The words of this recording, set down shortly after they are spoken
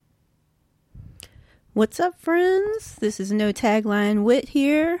What's up, friends? This is No Tagline Wit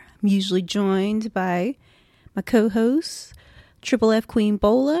here. I'm usually joined by my co-host, Triple F Queen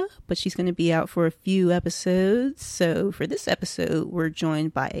Bola, but she's going to be out for a few episodes. So for this episode, we're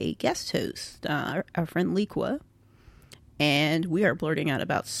joined by a guest host, our friend Liqua. And we are blurting out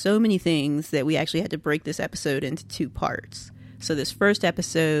about so many things that we actually had to break this episode into two parts. So this first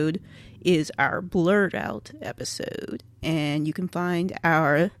episode is our Blerd Out episode. And you can find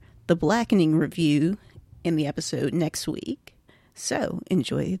the Blackening review in the episode next week. So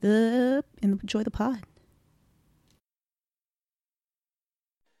enjoy the pod.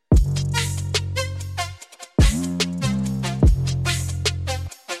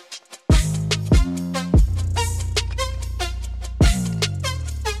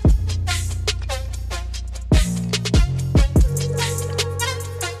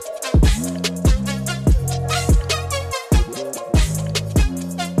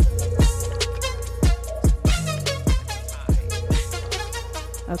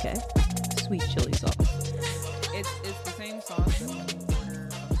 Okay, sweet chili sauce. It's the same sauce that when you order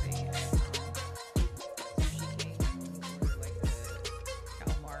something at Sushi King, when you order like the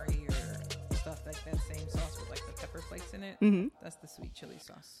calamari or stuff like that same sauce with like the pepper flakes in it. Mm-hmm. That's the sweet chili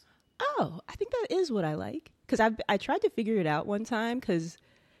sauce. Oh, I think that is what I like. Because I tried to figure it out one time, because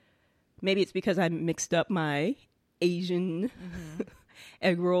maybe it's because I mixed up my Asian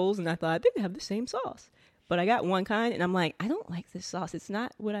egg rolls and I thought I think they have the same sauce. But I got one kind, and I'm like, I don't like this sauce. It's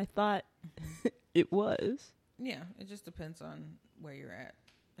not what I thought it was. Yeah, it just depends on where you're at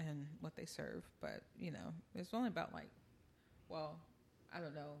and what they serve. But, you know, it's only about I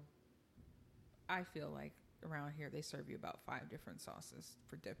don't know. I feel like around here they serve you about 5 different sauces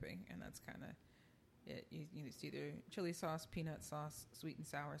for dipping, and that's kind of it. It's either chili sauce, peanut sauce, sweet and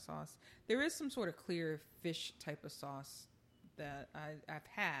sour sauce. There is some sort of clear fish type of sauce that I've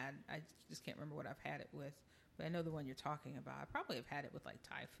had. I just can't remember what I've had it with, but I know the one you're talking about. I probably have had it with like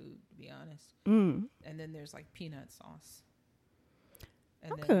Thai food, to be honest. And then there's like peanut sauce,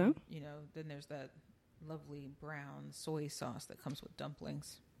 and then then there's that lovely brown soy sauce that comes with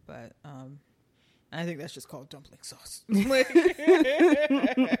dumplings. But I think that's just called dumpling sauce because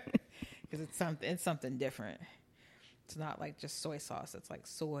it's something different. It's not like just soy sauce. It's like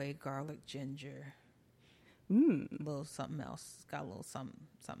soy, garlic, ginger. A little something else. It's got a little something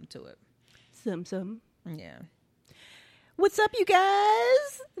to it. Some. Yeah. What's up, you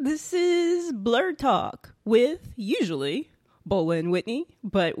guys? This is Blerd Talk with usually Bola and Whitney,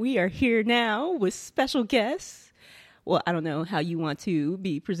 but we are here now with special guests. Well, I don't know how you want to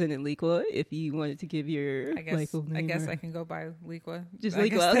be presented, Liqua, if you wanted to give your I guess I can go by Liqua. Just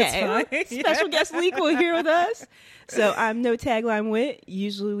Liqua, okay. Special guest Liqua here with us. So I'm No Tagline Wit.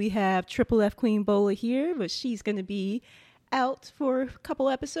 Usually we have Triple F Queen Bola here, but she's going to be out for a couple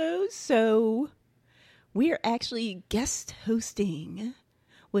episodes. So we are actually guest hosting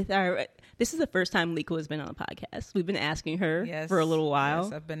with this is the first time Liqua has been on the podcast. We've been asking her for a little while.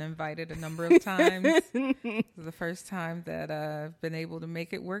 Yes, I've been invited a number of times. This is the first time that I've been able to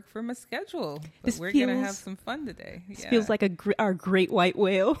make it work for my schedule. But we're going to have some fun today. This feels like our great white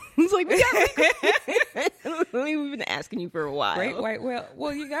whale. It's like, we got Liqua. We've been asking you for a while. Great white whale.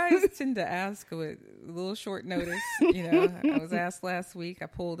 Well, you guys tend to ask with a little short notice. I was asked last week. I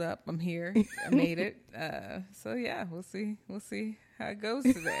pulled up. I'm here. I made it. So yeah, we'll see how it goes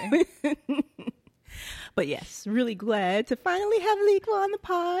today. But yes, really glad to finally have Liqua on the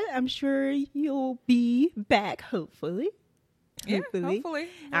pod. I'm sure you'll be back, hopefully. Yeah, hopefully.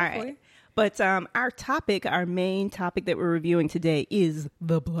 All right. But our main topic that we're reviewing today is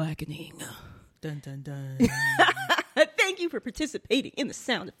the blackening. Dun, dun, dun. Thank you for participating in the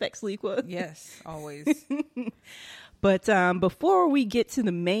sound effects, Liqua. Yes, always. But before we get to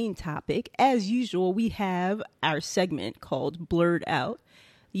the main topic, as usual, we have our segment called Blerd Out.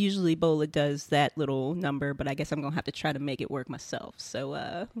 Usually Bola does that little number, but I guess I'm going to have to try to make it work myself.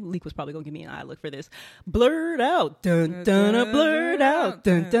 So Liqua's probably going to give me an eye look for this. Blerd out. Dun, dun, dun, blerd out.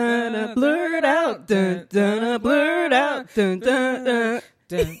 Dun, dun, dun, blerd out. Dun, dun, dun, blerd out. Dun, dun, dun.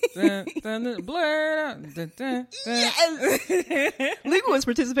 Dun, dun, dun, dun, blerd. Dun, dun, dun. Yes! Liqua was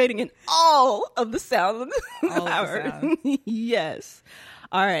participating in all of the sound of our. Yes.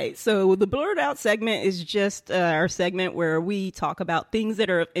 All right. So the Blerd Out segment is just our segment where we talk about things that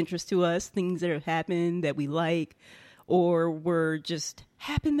are of interest to us, things that have happened that we like, or were just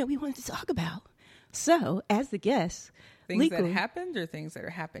happened that we wanted to talk about. So as the guest, things that happened or things that are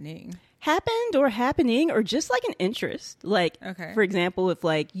happening? Happened or happening or just like an interest. Like, okay. For example, if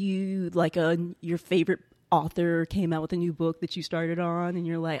like you, like your favorite author came out with a new book that you started on and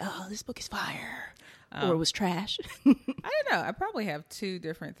you're like, oh, this book is fire. Or it was trash? I don't know. I probably have two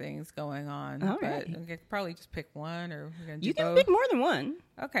different things going on. All but right. I could probably just pick one, or we're gonna do You can both. pick more than one.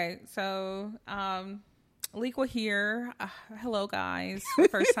 Okay, so Liqua here. Hello, guys.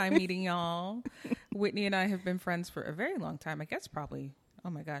 First time meeting y'all. Whitney and I have been friends for a very long time. I guess probably, oh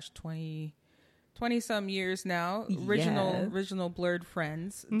my gosh, 20 some years now. Original Blerd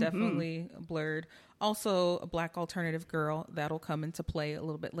friends. Definitely Blerd. Also a Black alternative girl. That'll come into play a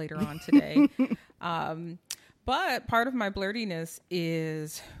little bit later on today. But part of my blerdiness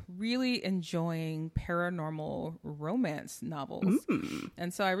is really enjoying paranormal romance novels.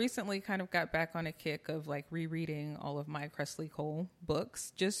 And so I recently kind of got back on a kick of like rereading all of my Cressley Cole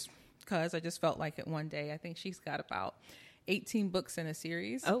books, just because I just felt like it one day. I think she's got about 18 books in a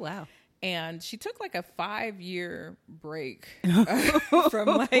series. Oh, wow. And she took like a 5-year break from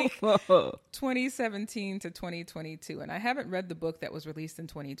like 2017 to 2022. And I haven't read the book that was released in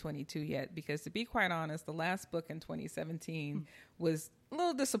 2022 yet, because to be quite honest, the last book in 2017 was a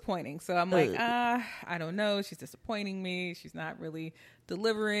little disappointing. So I'm like, I don't know. She's disappointing me. She's not really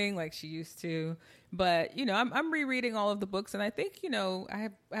delivering like she used to. But, you know, I'm rereading all of the books. And I think, you know, I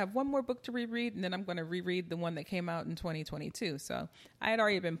have one more book to reread, and then I'm going to reread the one that came out in 2022. So I had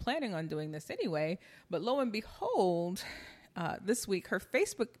already been planning on doing this anyway. But lo and behold, this week, her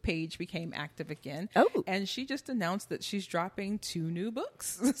Facebook page became active again. Oh. And she just announced that she's dropping 2 new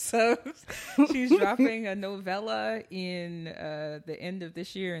books. So she's dropping a novella in the end of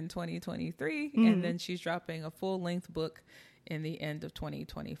this year in 2023. And then she's dropping a full-length book in the end of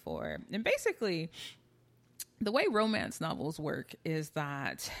 2024. And basically, the way romance novels work is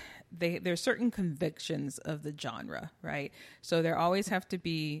that there's certain convictions of the genre, right? So there always have to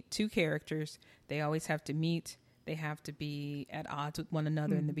be 2 characters. They always have to meet. They have to be at odds with one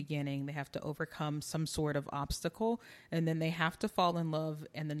another in the beginning. They have to overcome some sort of obstacle, and then they have to fall in love,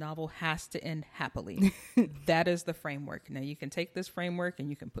 and the novel has to end happily. That is the framework. Now, you can take this framework and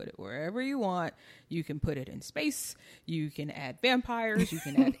you can put it wherever you want. You can put it in space. You can add vampires. You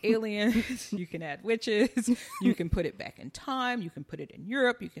can add aliens. You can add witches. You can put it back in time. You can put it in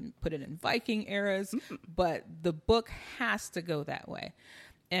Europe. You can put it in Viking eras. But the book has to go that way.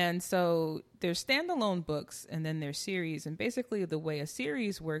 And so there's standalone books, and then there's series. And basically the way a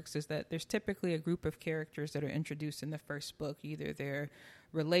series works is that there's typically a group of characters that are introduced in the first book. Either they're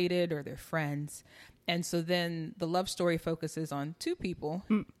related or they're friends. And so then the love story focuses on 2 people.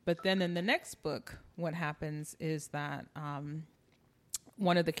 But then in the next book, what happens is that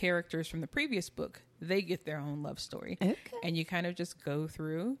one of the characters from the previous book, they get their own love story. Okay. And you kind of just go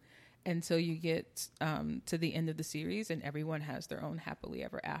through until you get to the end of the series, and everyone has their own happily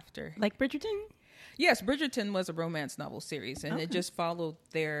ever after. Like Bridgerton? Yes, Bridgerton was a romance novel series, and it just followed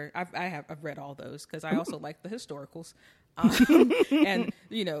their. I've read all those because I also like the historicals, and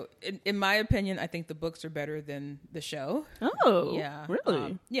you know, in my opinion, I think the books are better than the show. Oh, yeah,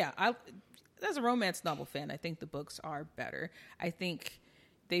 really? As a romance novel fan, I think the books are better. I think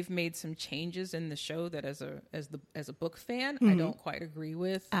they've made some changes in the show that as a book fan, I don't quite agree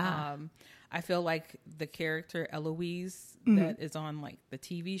with. I feel like the character Eloise that is on like the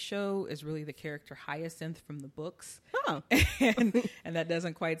TV show is really the character Hyacinth from the books. Oh. and that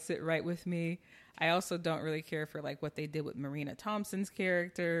doesn't quite sit right with me. I also don't really care for like what they did with Marina Thompson's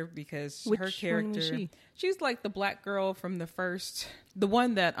character, because her character, she's like the black girl from the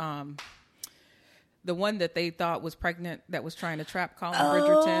one that they thought was pregnant, that was trying to trap Colin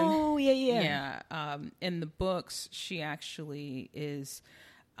Bridgerton. Oh, yeah. Yeah. In the books, she actually is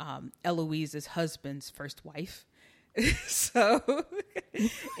Eloise's husband's first wife. So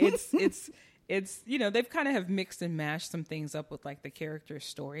it's you know, they've kind of have mixed and mashed some things up with like the character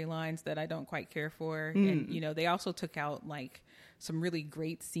storylines that I don't quite care for. And, you know, they also took out like some really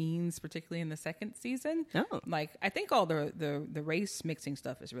great scenes, particularly in the second season. Oh. Like, I think all the race mixing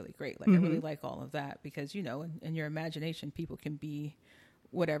stuff is really great. Like, I really like all of that because, you know, in your imagination, people can be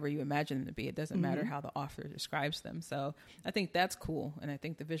whatever you imagine them to be. It doesn't matter how the author describes them. So I think that's cool. And I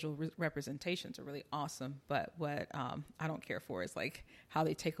think the visual representations are really awesome. But what I don't care for is like how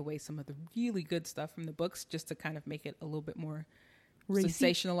they take away some of the really good stuff from the books just to kind of make it a little bit more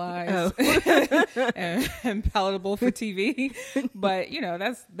sensationalized and palatable for TV. But, you know,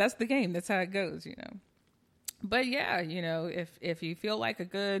 that's the game. That's how it goes, you know. But yeah, you know, if you feel like a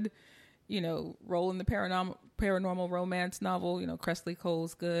good, you know, role in the paranormal romance novel, you know, Cressley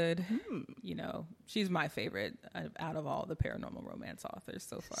Cole's good. You know, she's my favorite out of all the paranormal romance authors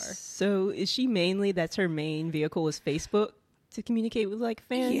so far. So is she mainly, that's her main vehicle is Facebook? to communicate with like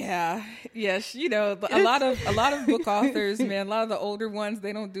fans? Yeah. Yes. You know, a lot of book authors, man, a lot of the older ones,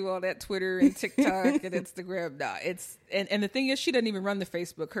 they don't do all that Twitter and TikTok and Instagram. Nah, and the thing is, she doesn't even run the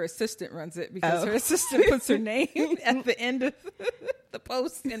Facebook. Her assistant runs it because her assistant puts her name at the end of the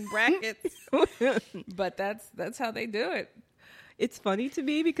post in brackets. But that's how they do it. It's funny to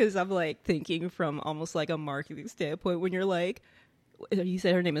me because I'm like thinking from almost like a marketing standpoint when you're like, you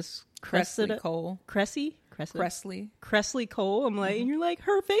said her name is Cressley Cole. Cressley Cole. I'm like, and you're like,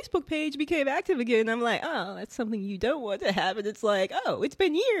 her Facebook page became active again. I'm like, oh, that's something you don't want to have. And it's like, oh, it's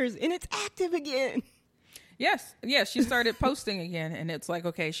been years and it's active again. Yes. She started posting again, and it's like,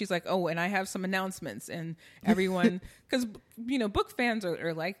 okay, she's like, oh, and I have some announcements, and everyone, because, you know, book fans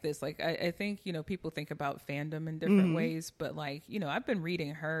are like this. Like, I think, you know, people think about fandom in different ways, but like, you know, I've been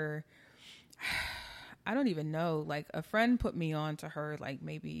reading her, I don't even know, like a friend put me on to her like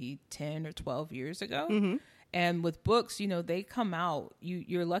maybe 10 or 12 years ago. And with books, you know, they come out,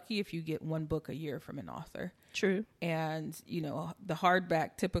 you're lucky if you get one book a year from an author. True. And, you know, the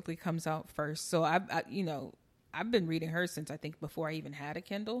hardback typically comes out first. So I've been reading her since I think before I even had a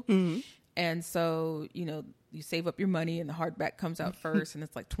Kindle. And so, you know, you save up your money and the hardback comes out first and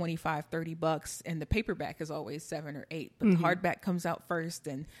it's like $25-$30 and the paperback is always $7 or $8, but the hardback comes out first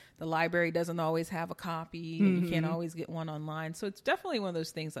and the library doesn't always have a copy and you can't always get one online. So it's definitely one of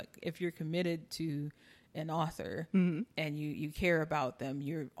those things, like if you're committed to an author and you care about them,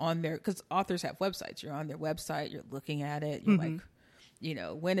 you're on their, because authors have websites, you're on their website, you're looking at it, you're like, you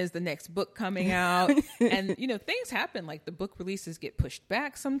know, when is the next book coming out? And, you know, things happen, like the book releases get pushed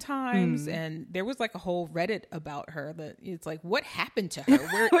back sometimes. And there was like a whole Reddit about her that it's like, what happened to her?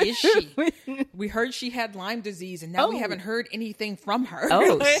 Where is she? We heard she had Lyme disease and now we haven't heard anything from her.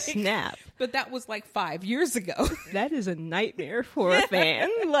 Oh, like, snap. But that was like 5 years ago. That is a nightmare for a fan.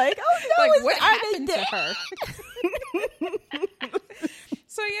 Like, oh no, like, what happened to her?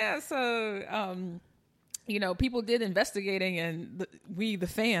 So you know, people did investigating, and we, the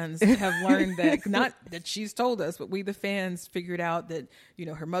fans, have learned that, not that she's told us, but we, the fans, figured out that, you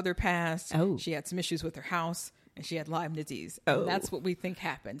know, her mother passed. She had some issues with her house, and she had Lyme disease. And that's what we think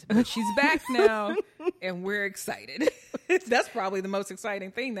happened. But she's back now, and we're excited. That's probably the most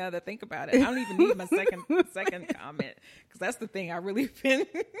exciting thing now that I think about it. I don't even need my second comment, because that's the thing I really been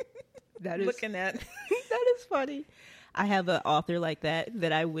looking at. That is funny. I have an author like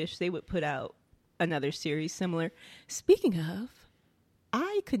that I wish they would put out another series similar. Speaking of,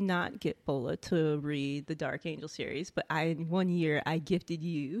 I could not get Bola to read the Dark Angel series, but one year I gifted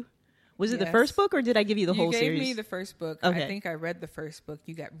you. Was it the first book, or did I give you the whole series? You gave me the first book. Okay. I think I read the first book.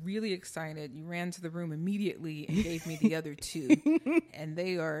 You got really excited. You ran to the room immediately and gave me the other two. And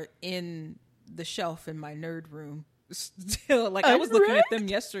they are in the shelf in my nerd room. Still, like I was looking at them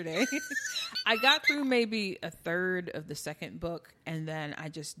yesterday. I got through maybe a third of the second book, and then I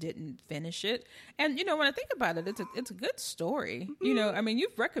just didn't finish it. And you know, when I think about it, it's a good story. You know, I mean,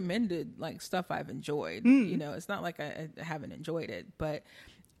 you've recommended like stuff I've enjoyed. You know, it's not like I haven't enjoyed it, but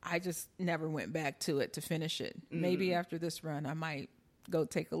I just never went back to it to finish it. Maybe after this run, I might go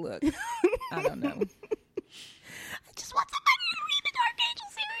take a look. I don't know. I just want somebody to read the Dark Angel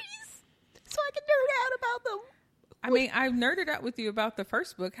series so I can nerd out about them. I mean, I've nerded out with you about the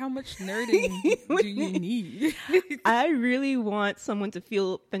first book. How much nerding do you need? I really want someone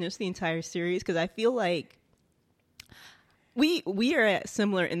to finish the entire series, because I feel like we are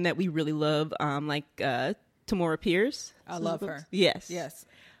similar in that we really love Tamora Pierce. I love her. Yes.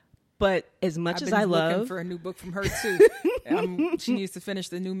 But as much as I love, looking for a new book from her too. She needs to finish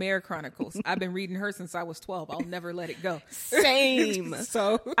the New Mare Chronicles. I've been reading her since I was 12. I'll never let it go. Same.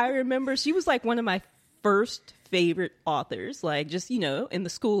 So I remember she was like one of my first favorite authors, like just, you know, in the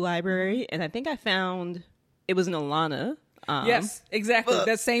school library. And I think I found it was an Alana. Yes, exactly.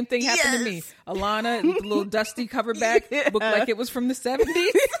 That same thing happened to me. Alana, the little dusty coverback, looked like it was from the 70s.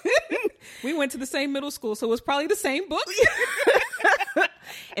 We went to the same middle school, so it was probably the same book.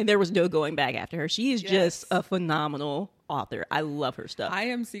 And there was no going back after her. She is just a phenomenal author. I love her stuff. I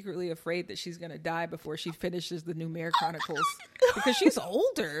am secretly afraid that she's going to die before she finishes the New Mare Chronicles, because she's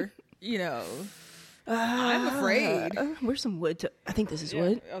older, you know. I'm afraid. Where's some wood? I think this is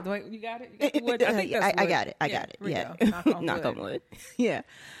wood. Oh, you got it? You got the wood? I think that's wood. I got it. I got it. Yeah. Knock on wood. Yeah.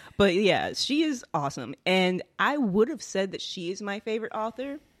 But yeah, she is awesome. And I would have said that she is my favorite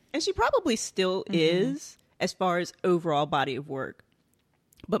author. And she probably still is, as far as overall body of work.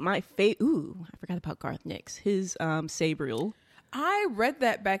 But my I forgot about Garth Nix. His Sabriel. I read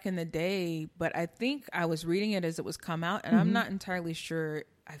that back in the day, but I think I was reading it as it was come out, and I'm not entirely sure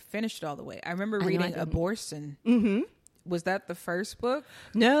I finished it all the way. I remember reading Abortion Was that the first book?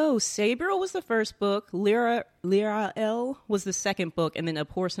 No, Sabriel was the first book. Lyra L was the second book, and then A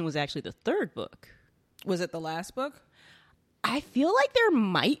Portion was actually the third book. Was it the last book? I feel like there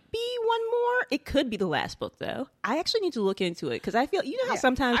might be one more. It could be the last book, though. I actually need to look into it because I feel, you know how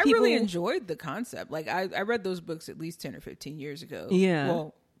sometimes I people... really enjoyed the concept. Like, I read those books at least 10 or 15 years ago. Yeah.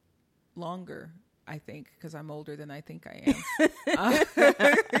 Well, longer, I think, because I'm older than I think I am.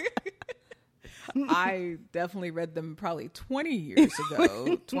 I definitely read them probably 20 years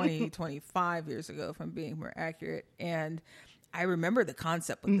ago, 25 years ago, if I'm being more accurate. And I remember the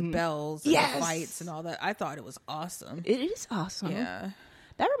concept with the bells and the fights and all that. I thought it was awesome. It is awesome. Yeah.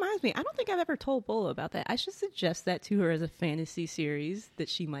 That reminds me, I don't think I've ever told Bola about that. I should suggest that to her as a fantasy series that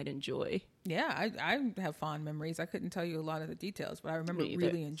she might enjoy. Yeah, I have fond memories. I couldn't tell you a lot of the details, but I remember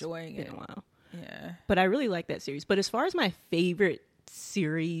really enjoying it. It's been a while. Yeah. But I really like that series. But as far as my favorite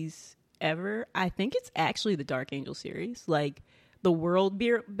series ever, I think it's actually the Dark Angel series. Like the world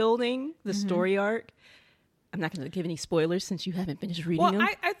building, the story arc. I'm not going to give any spoilers since you haven't finished reading them.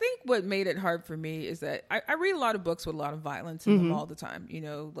 I think what made it hard for me is that I read a lot of books with a lot of violence in them all the time. You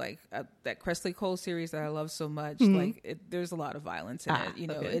know, like that Cressley Cole series that I love so much. Like, there's a lot of violence in it. You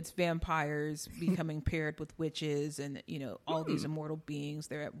know, it's vampires becoming paired with witches, and you know, all these immortal beings.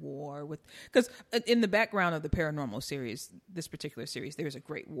 They're at war with, because in the background of the paranormal series, this particular series, there's a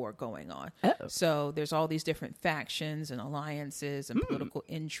great war going on. So there's all these different factions and alliances and political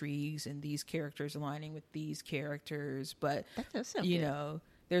intrigues, and these characters aligning with these characters. But you know,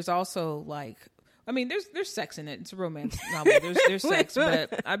 there's also like, I mean, there's sex in it. It's a romance novel. There's sex,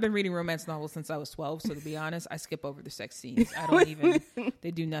 but I've been reading romance novels since I was 12. So to be honest, I skip over the sex scenes. I don't even, they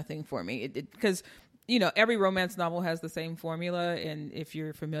do nothing for me. Because you know, every romance novel has the same formula, and if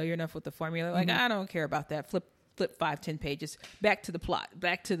you're familiar enough with the formula, like I don't care about that. Flip 5-10 pages back to the plot,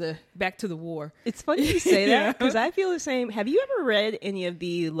 back to the war. It's funny you say that because I feel the same. Have you ever read any of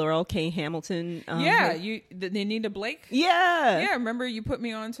the Laurel K. Hamilton? The Anita Blake. Yeah. Remember you put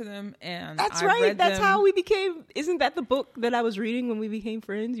me on to them, and that's right. That's how we became. Isn't that the book that I was reading when we became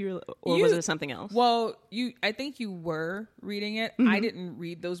friends? Was it something else? Well, I think you were reading it. I didn't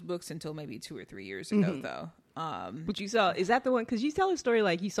read those books until maybe 2 or 3 years ago, though. But you saw, is that the one? Because you tell a story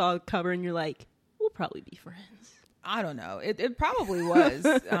like you saw a cover and you're like, we'll probably be friends. I don't know. It probably was.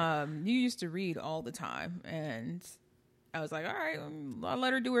 You used to read all the time, and I was like, all right, I'll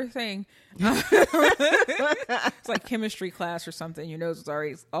let her do her thing. It's like chemistry class or something. Your nose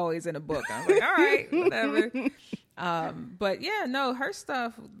was always in a book. I was like, all right, whatever. But yeah, no, her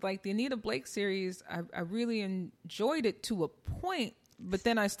stuff, like the Anita Blake series, I really enjoyed it to a point. But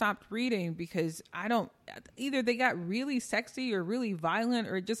then I stopped reading because either they got really sexy or really violent,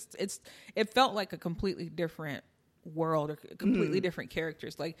 or just it felt like a completely different world or completely different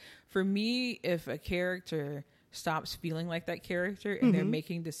characters. Like for me, if a character stops feeling like that character and they're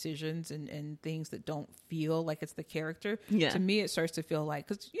making decisions and things that don't feel like it's the character, to me it starts to feel like,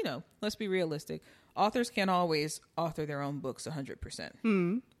 because you know, let's be realistic, authors can't always author their own books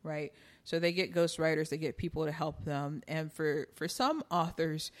 100%, right? So they get ghostwriters, they get people to help them, and for some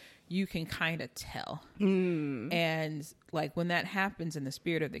authors you can kind of tell, and like when that happens and the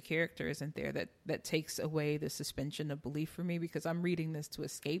spirit of the character isn't there, that takes away the suspension of belief for me, because I'm reading this to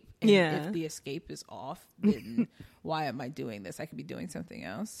escape, and if the escape is off, then why am I doing this? I could be doing something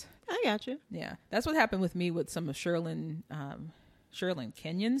else. I got you. Yeah, that's what happened with me with some of Sherlyn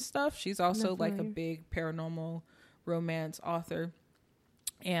Kenyon's stuff. She's also like a big paranormal romance author.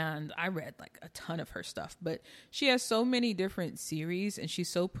 And I read like a ton of her stuff, but she has so many different series and she's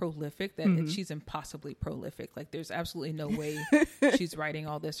so prolific that she's impossibly prolific. Like there's absolutely no way she's writing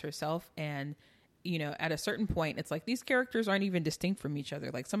all this herself. And, you know, at a certain point, it's like these characters aren't even distinct from each other.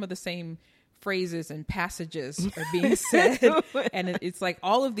 Like some of the same phrases and passages are being said. And it's like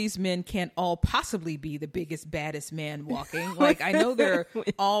all of these men can't all possibly be the biggest, baddest man walking. Like I know they're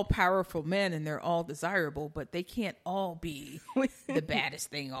all powerful men and they're all desirable, but they can't all be the baddest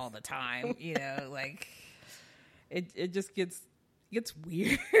thing all the time. You know, like it just gets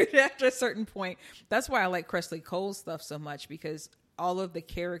weird after a certain point. That's why I like Cressley Cole's stuff so much, because all of the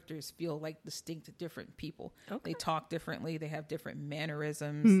characters feel like distinct different people. They talk differently. They have different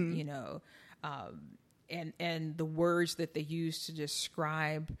mannerisms, you know, and the words that they use to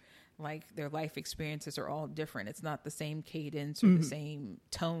describe like their life experiences are all different. It's not the same cadence or the same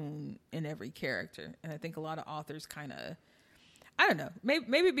tone in every character. And I think a lot of authors kind of, I don't know,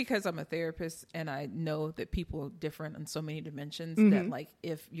 maybe because I'm a therapist and I know that people are different on so many dimensions, that like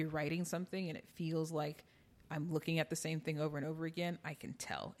if you're writing something and it feels like I'm looking at the same thing over and over again, I can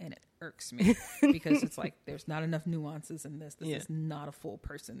tell, and it irks me because it's like there's not enough nuances in this. This is not a full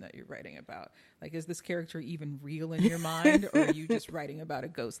person that you're writing about. Like, is this character even real in your mind, or are you just writing about a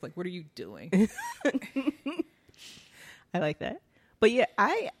ghost? Like, what are you doing? I like that. But yeah,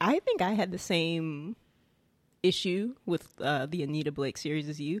 I think I had the same issue with the Anita Blake series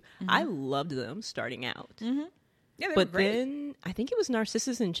as you. I loved them starting out. Yeah, but then I think it was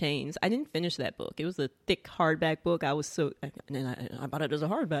Narcissus in Chains. I didn't finish that book. It was a thick hardback book. I was so, and I bought it as a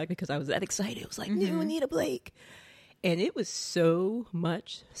hardback because I was that excited. It was like new Anita Blake, and it was so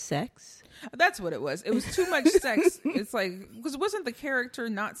much sex. That's what it was. It was too much sex. It's like, because wasn't the character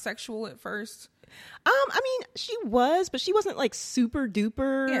not sexual at first? I mean, she was, but she wasn't like super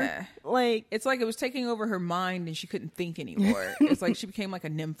duper. Yeah. Like, it's like it was taking over her mind and she couldn't think anymore. It's like she became like a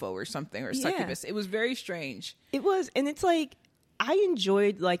nympho or something, or a succubus. It was very strange. It was. And it's like, I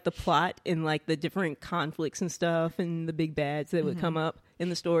enjoyed like the plot and like the different conflicts and stuff and the big bads that would come up in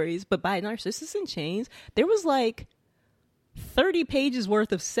the stories. But by Narcissus in Chains, there was like 30 pages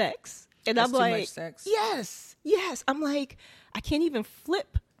worth of sex. And That's I'm like, too much sex. Yes. I'm like, I can't even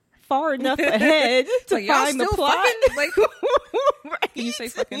flip far enough ahead to like, find the plot. Fucking? Like, right? Can you say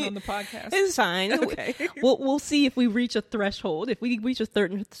fucking on the podcast? It's fine. Okay. We'll see if we reach a threshold. If we reach a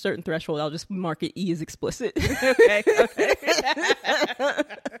certain threshold, I'll just mark it E as explicit. Okay.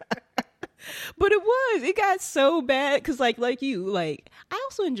 But it got so bad because like you, I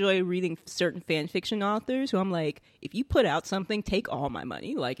also enjoy reading certain fan fiction authors who I'm like, if you put out something, take all my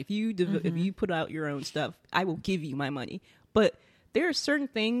money. Like if you put out your own stuff, I will give you my money. But there are certain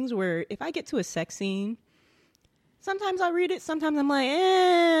things where if I get to a sex scene, sometimes I read it, sometimes I'm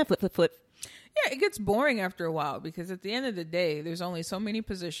like, flip. Yeah, it gets boring after a while because at the end of the day, there's only so many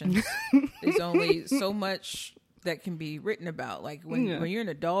positions. There's only so much that can be written about. Like when you're an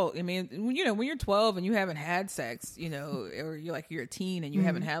adult, I mean, when you're 12 and you haven't had sex, or you're a teen and you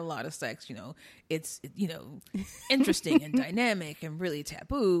haven't had a lot of sex, it's interesting and dynamic and really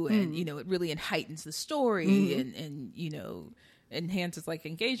taboo, and it really heightens the story and enhances like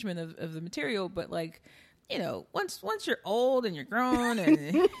engagement of the material. But like, once you're old and you're grown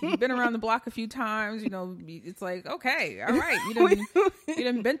and you've been around the block a few times, it's like, okay, all right, you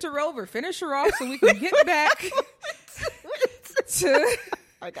done bent her over, finish her off so we can get back to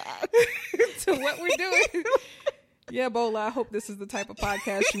what we're doing. Yeah, Bola, I hope this is the type of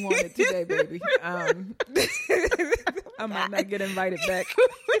podcast you wanted today, baby. I might not get invited back.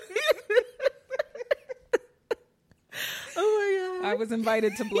 Oh my God. I was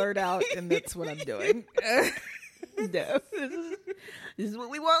invited to Blerd Out, and that's what I'm doing. No, this is what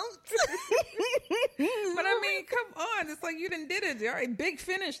we want. But I mean, come on. It's like you done did it. All right, big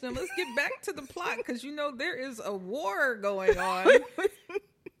finish. Then let's get back to the plot because, there is a war going on.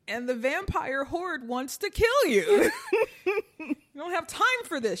 And the vampire horde wants to kill you. You don't have time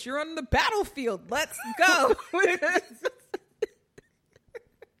for this. You're on the battlefield. Let's go.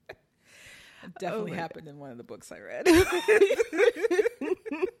 It definitely happened in one of the books I read.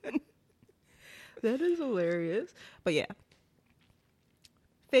 That is hilarious. But yeah.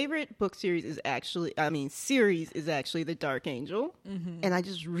 Favorite book series is actually The Dark Angel. And I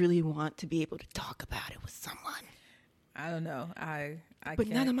just really want to be able to talk about it with someone. I don't know. But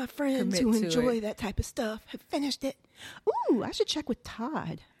none of my friends who enjoy that type of stuff have finished it. Ooh, I should check with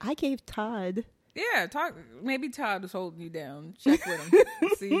Todd. I gave Todd. Yeah, maybe Todd was holding you down. Check with him.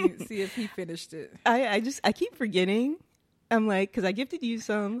 see if he finished it. I keep forgetting. I'm like, because I gifted you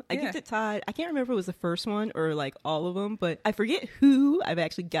some. I gifted Todd. I can't remember if it was the first one or like all of them, but I forget who I've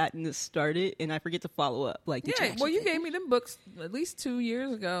actually gotten this started, and I forget to follow up. Like, you gave me them books at least 2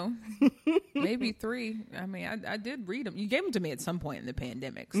 years ago, maybe 3. I mean, I did read them. You gave them to me at some point in the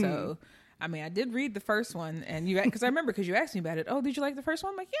pandemic, so. I mean, I did read the first one, and because I remember because you asked me about it. Oh, did you like the first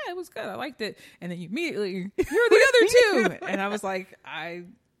one? I'm like, yeah, it was good. I liked it. And then you immediately, here are the other 2. And I was like, I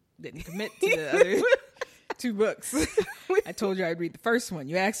didn't commit to the other 2 books. I told you I'd read the first one.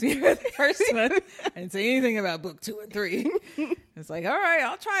 You asked me about the first one. I didn't say anything about book 2 and 3. It's like, all right,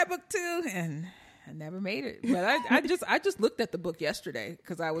 I'll try book 2, and I never made it. But I just looked at the book yesterday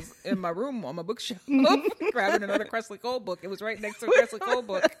because I was in my room on my bookshelf grabbing another Cressley Cole book. It was right next to a Cressley Cole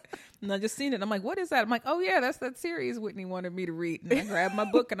book. And I just seen it. I'm like, what is that? I'm like, oh yeah, that's that series Whitney wanted me to read. And I grabbed my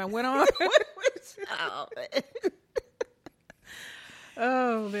book and I went on.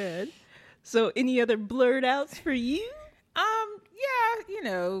 Oh man. So any other blurred outs for you?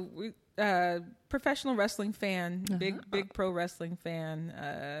 Yeah, professional wrestling fan, big pro wrestling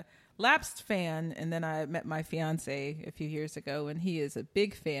fan, lapsed fan. And then I met my fiance a few years ago, and he is a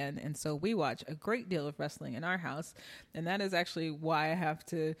big fan. And so we watch a great deal of wrestling in our house. And that is actually why I have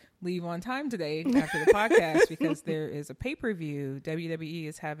to leave on time today after the podcast, because there is a pay-per-view. WWE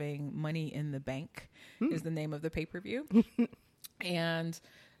is having Money in the Bank is the name of the pay-per-view. And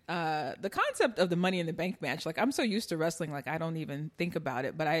the concept of the Money in the Bank match, like, I'm so used to wrestling, like I don't even think about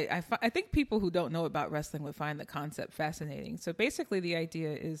it. But I think people who don't know about wrestling would find the concept fascinating. So basically the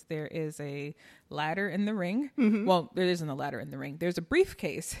idea is there is a ladder in the ring. Mm-hmm. Well, there isn't a ladder in the ring. There's a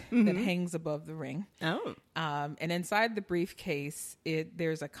briefcase that hangs above the ring. Oh. And inside the briefcase,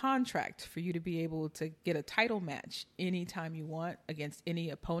 there's a contract for you to be able to get a title match anytime you want against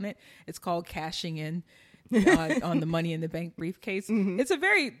any opponent. It's called cashing in. On the Money in the Bank briefcase. It's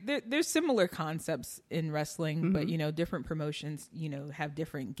there's similar concepts in wrestling, but different promotions have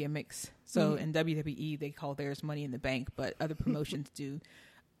different gimmicks. So in WWE they call theirs Money in the Bank, but other promotions do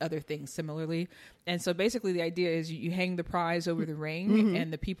other things similarly. And so basically the idea is you hang the prize over the ring,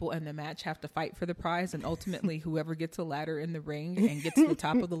 and the people in the match have to fight for the prize, and ultimately whoever gets a ladder in the ring and gets to the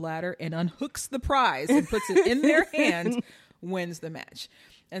top of the ladder and unhooks the prize and puts it in their hand wins the match.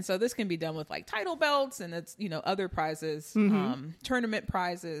 And so this can be done with like title belts and it's, other prizes, tournament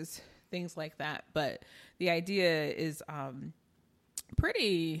prizes, things like that. But the idea is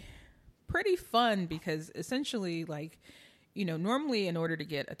pretty fun, because essentially, like, normally in order to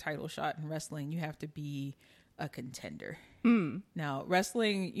get a title shot in wrestling, you have to be a contender. Now,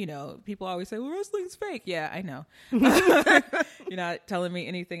 wrestling, people always say, well, wrestling's fake. Yeah, I know. You're not telling me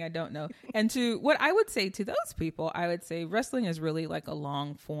anything I don't know. And to what I would say to those people, I would say wrestling is really like a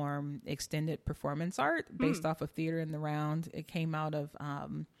long form extended performance art based off of theater in the round. It came out of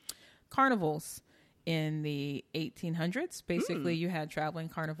carnivals in the 1800s. Basically, you had traveling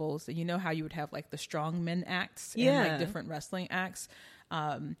carnivals. And how you would have like the strongmen acts and like different wrestling acts.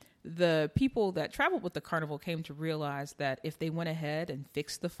 The people that traveled with the carnival came to realize that if they went ahead and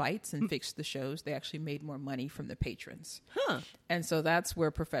fixed the fights and fixed the shows, they actually made more money from the patrons. And so that's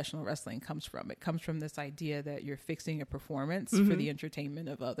where professional wrestling comes from. It comes from this idea that you're fixing a performance for the entertainment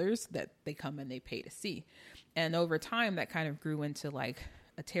of others that they come and they pay to see. And over time, that kind of grew into like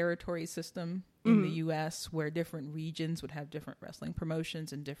a territory system in the U.S. where different regions would have different wrestling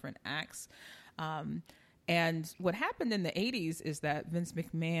promotions and different acts. And what happened in the 80s is that Vince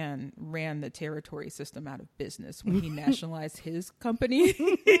McMahon ran the territory system out of business when he nationalized his company.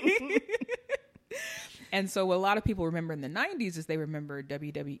 And so what a lot of people remember in the 90s is they remember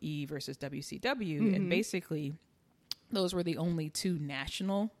WWE versus WCW. And basically, those were the only two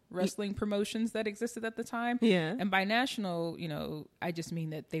national wrestling promotions that existed at the time. Yeah. And by national, I just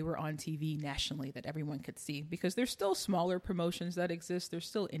mean that they were on TV nationally that everyone could see, because there's still smaller promotions that exist. There's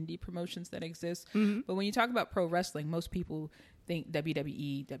still indie promotions that exist. But when you talk about pro wrestling, most people think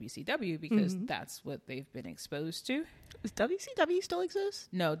WWE, WCW, because that's what they've been exposed to. Does WCW still exist?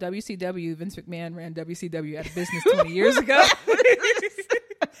 No, WCW, Vince McMahon ran WCW out of business 20 years ago.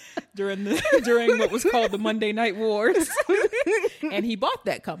 During what was called the Monday Night Wars. And he bought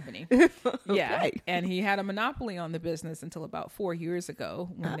that company. Yeah. And he had a monopoly on the business until about 4 years ago,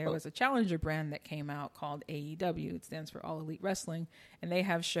 when there was a challenger brand that came out called AEW. It stands for All Elite Wrestling. And they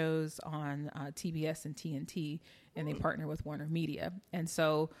have shows on TBS and TNT, and they partner with Warner Media. And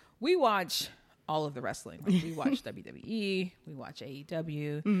so we watch all of the wrestling. Like, we watch WWE, we watch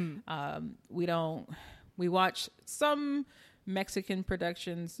AEW. We watch some Mexican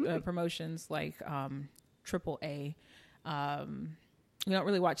promotions like AAA. We don't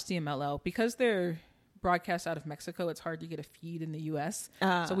really watch CMLL because they're broadcast out of Mexico. It's hard to get a feed in the US.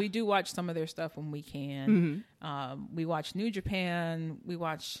 So we do watch some of their stuff when we can. We watch New Japan. We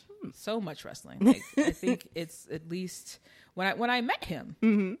watch so much wrestling. Like, I think it's at least when I met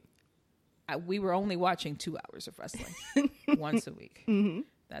him, we were only watching 2 hours of wrestling once a week.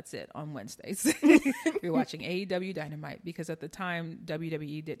 That's it, on Wednesdays. We were watching AEW Dynamite because at the time,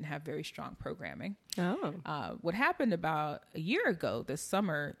 WWE didn't have very strong programming. What happened about a year ago this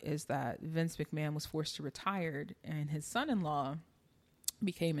summer is that Vince McMahon was forced to retire, and his son-in-law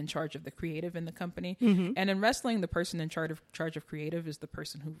became in charge of the creative in the company. And in wrestling, the person in charge of creative is the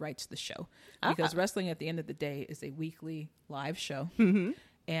person who writes the show. Because wrestling at the end of the day is a weekly live show.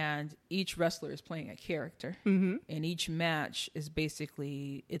 And each wrestler is playing a character. And each match is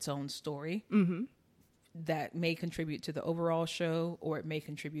basically its own story that may contribute to the overall show, or it may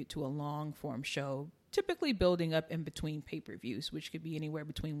contribute to a long form show, typically building up in between pay-per-views, which could be anywhere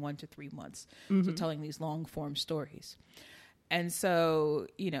between 1 to 3 months. So telling these long form stories. And so,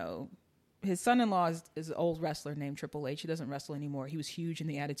 his son-in-law is an old wrestler named Triple H. He doesn't wrestle anymore. He was huge in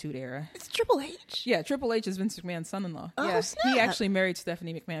the Attitude Era. It's Triple H. Yeah, Triple H is Vince McMahon's son-in-law. Oh, yeah, snap. he actually married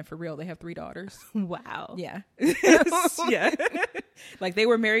Stephanie McMahon for real. They have 3 daughters. Wow. Yeah, yeah. Like they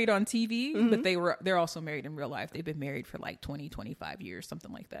were married on TV, but they're also married in real life. They've been married for like 20, 25 years,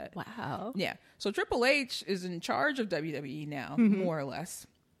 something like that. Wow. Yeah. So Triple H is in charge of WWE now, more or less.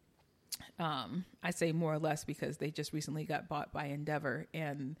 I say more or less because they just recently got bought by Endeavor,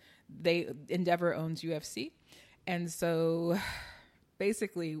 and Endeavor owns UFC. And so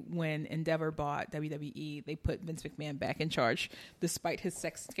basically when Endeavor bought WWE, they put Vince McMahon back in charge despite his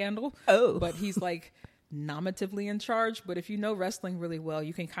sex scandal. Oh. But he's like nominatively in charge. But if you know wrestling really well,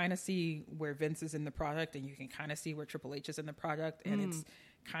 you can kind of see where Vince is in the product, and you can kind of see where Triple H is in the product. And it's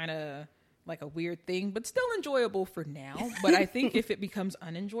kind of like a weird thing, but still enjoyable for now. But I think if it becomes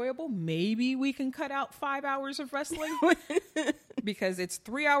unenjoyable, maybe we can cut out 5 hours of wrestling because it's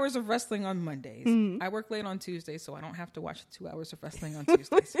 3 hours of wrestling on Mondays. I work late on Tuesdays, so I don't have to watch 2 hours of wrestling on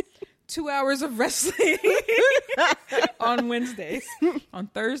Tuesdays. 2 hours of wrestling on Wednesdays. On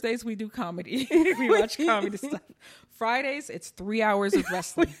Thursdays, we do comedy. We watch comedy stuff. Fridays, it's 3 hours of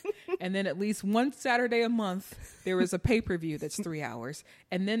wrestling. And then at least one Saturday a month, there is a pay-per-view that's 3 hours.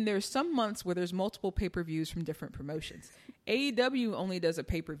 And then there's some months where there's multiple pay-per-views from different promotions. AEW only does a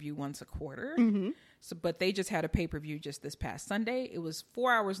pay-per-view once a quarter. So, but they just had a pay-per-view just this past Sunday. It was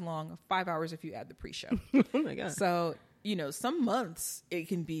 4 hours long, 5 hours if you add the pre-show. Oh my God. So, you know, some months it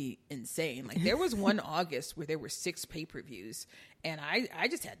can be insane. Like there was one August where there were 6 pay-per-views, and I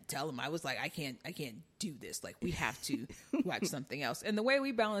just had to tell them, I was like, I can't do this. Like we have to watch something else. And the way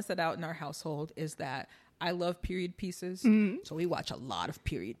we balance it out in our household is that I love period pieces. So we watch a lot of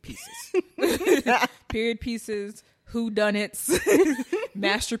period pieces. Period pieces, whodunits,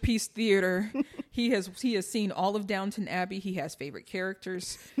 masterpiece theater. He has seen all of Downton Abbey. He has favorite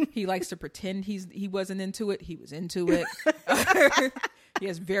characters. He likes to pretend he wasn't into it. He was into it. He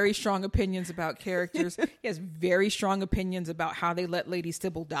has very strong opinions about characters. He has very strong opinions about how they let Lady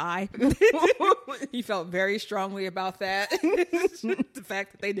Sybil die. He felt very strongly about that. The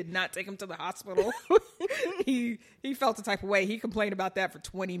fact that they did not take him to the hospital. He felt the type of way. He complained about that for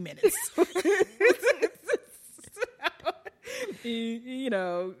 20 minutes. You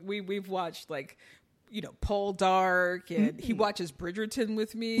know, we've watched like, you know, Paul Dark, and he watches Bridgerton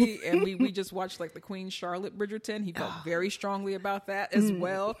with me, and we just watched like the Queen Charlotte Bridgerton. He felt very strongly about that as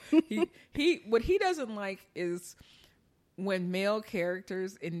well. He what he doesn't like is when male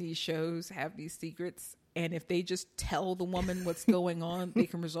characters in these shows have these secrets, and if they just tell the woman what's going on, they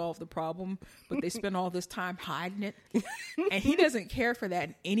can resolve the problem, but they spend all this time hiding it. And he doesn't care for that.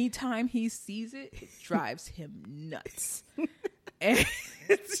 And anytime he sees it, it drives him nuts. And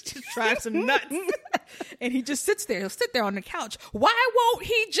it just drives him nuts. And he just sits there. He'll sit there on the couch. Why won't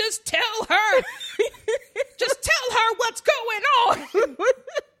he just tell her? Just tell her what's going on.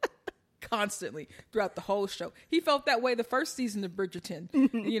 Constantly throughout the whole show. He felt that way the first season of Bridgerton.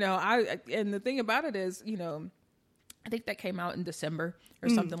 You know, and the thing about it is, you know, I think that came out in December or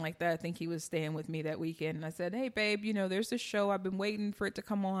something like that. I think he was staying with me that weekend. And I said, hey, babe, you know, there's this show. I've been waiting for it to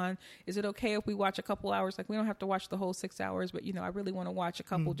come on. Is it okay if we watch a couple hours? Like, we don't have to watch the whole 6 hours, but, you know, I really want to watch a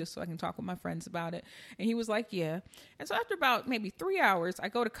couple just so I can talk with my friends about it. And he was like, yeah. And so after about maybe 3 hours, I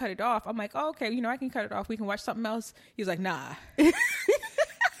go to cut it off. I'm like, oh, okay, you know, I can cut it off. We can watch something else. He's like, nah.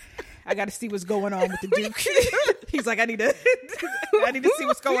 I got to see what's going on with the Duke. He's like, I need to see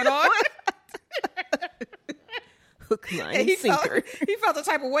what's going on. Hook, line, sinker. He felt the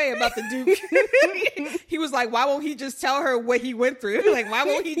type of way about the Duke. He was like, why won't he just tell her what he went through? Like, why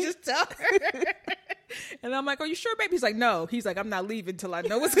won't he just tell her? And I'm like, are you sure, baby? He's like, no. He's like, I'm not leaving till I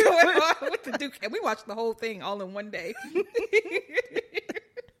know what's going on with the Duke. And we watched the whole thing all in one day.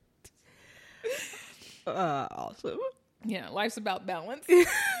 Awesome. Yeah, life's about balance.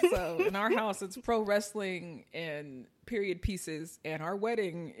 So in our house, it's pro wrestling and period pieces, and our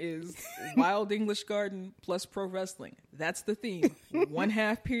wedding is Wild English Garden plus pro wrestling. That's the theme.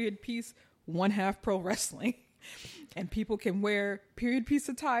 1/2 period piece, 1/2 pro wrestling. And people can wear period piece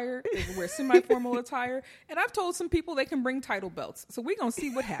attire, they can wear semi-formal attire, and I've told some people they can bring title belts. So we're going to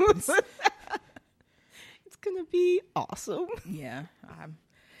see what happens. It's going to be awesome. Yeah,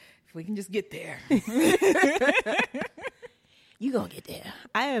 if we can just get there. You gonna get there.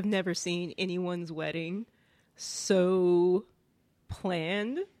 I have never seen anyone's wedding so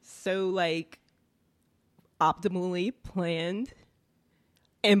planned, so like optimally planned,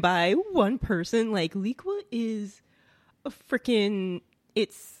 and by one person. Like Liqua is a freaking,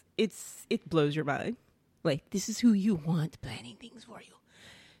 it blows your mind. Like, this is who you want planning things for you.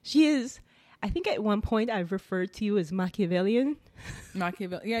 She is. I think at one point I've referred to you as Machiavellian.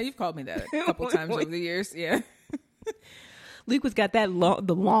 Machiavelli. Yeah, you've called me that a couple times over the years. Yeah. Luke was got that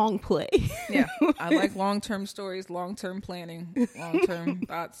the long play. Yeah. I like long-term stories, long-term planning, long-term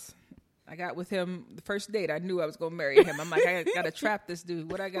thoughts. I got with him the first date. I knew I was going to marry him. I'm like, I got to trap this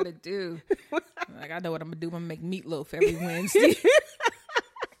dude. What I got to do? Like, I know what I'm going to do. I'm going to make meatloaf every Wednesday.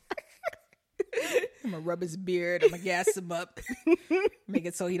 I'm going to rub his beard. I'm going to gas him up. Make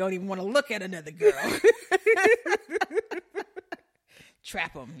it so he don't even want to look at another girl.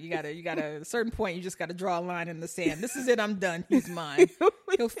 Trap him. You gotta at a certain point, you just gotta draw a line in the sand. This is it. I'm done. He's mine.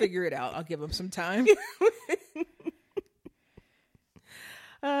 He'll figure it out. I'll give him some time.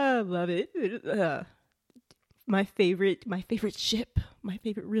 I love it. My favorite ship. My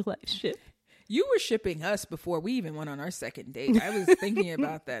favorite real life ship. You were shipping us before we even went on our second date. I was thinking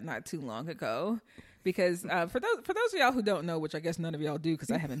about that not too long ago. Because for those of y'all who don't know, which I guess none of y'all do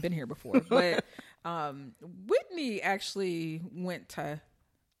because I haven't been here before, but Whitney actually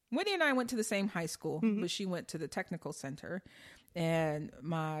Whitney and I went to the same high school, but she went to the technical center. And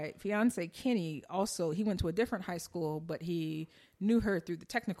my fiance, Kenny, also, he went to a different high school, but he knew her through the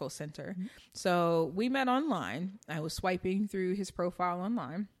technical center. So we met online. I was swiping through his profile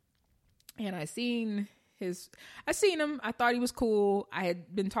online, and I seen him. I thought he was cool. I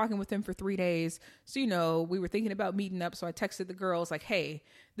had been talking with him for 3 days. So, we were thinking about meeting up. So I texted the girls like, hey,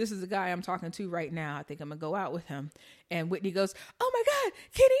 this is the guy I'm talking to right now. I think I'm going to go out with him. And Whitney goes, oh my God,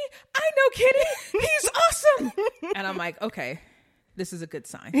 Kenny, I know Kenny. He's awesome. And I'm like, okay, this is a good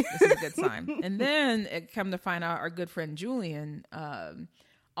sign. This is a good sign. And then it come to find out our good friend Julian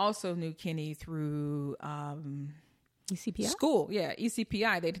also knew Kenny through ECPI? School. Yeah,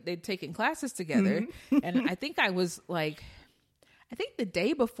 ECPI. They'd taken classes together. And I think the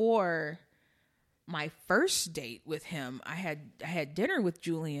day before my first date with him, I had dinner with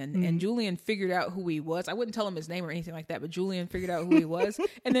Julian, and Julian figured out who he was. I wouldn't tell him his name or anything like that, but Julian figured out who he was,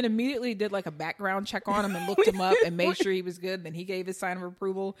 and then immediately did like a background check on him and looked him up and made sure he was good. Then he gave his sign of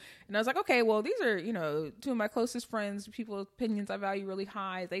approval, and I was like, okay, well, these are two of my closest friends, people's opinions I value really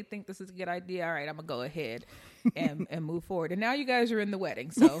high. They think this is a good idea. All right, I'm gonna go ahead and move forward. And now you guys are in the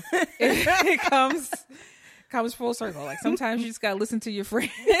wedding, so it comes full circle. Like sometimes you just gotta listen to your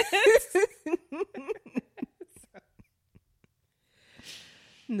friends.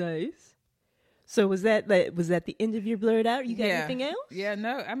 Nice. So was that the end of your Blerd Out? You got anything else? Yeah,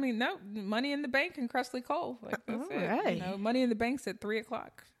 no. I mean, no. Money in the Bank and Crustley Cole. Like that's it. Right. Money in the Bank's at 3:00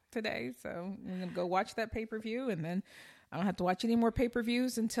 today, so I'm gonna go watch that pay-per-view, and then I don't have to watch any more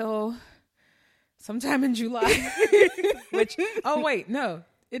pay-per-views until sometime in July.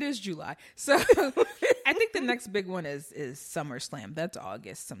 It is July. So I think the next big one is SummerSlam. That's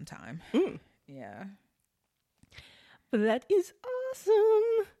August sometime. Yeah. But that is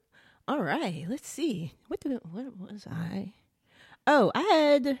awesome. All right, let's see. What was I? Oh, I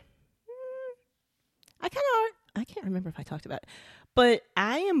had. I can't remember if I talked about it, but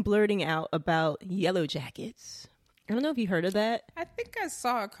I am blurting out about Yellow Jackets. I don't know if you heard of that. I think I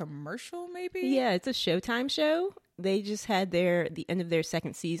saw a commercial, maybe. Yeah, it's a Showtime show. They just had the end of their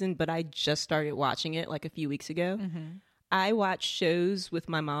second season, but I just started watching it like a few weeks ago. I watch shows with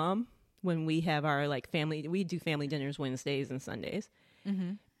my mom when we have our family. We do family dinners Wednesdays and Sundays.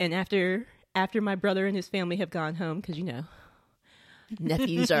 And after my brother and his family have gone home, because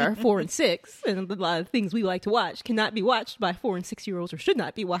nephews are 4 and 6, and a lot of things we like to watch cannot be watched by 4 and 6-year-olds, or should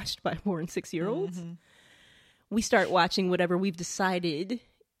not be watched by 4 and 6-year-olds. We start watching whatever we've decided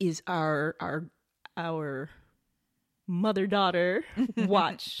is our mother-daughter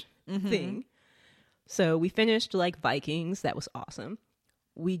watch thing. So we finished Vikings. That was awesome.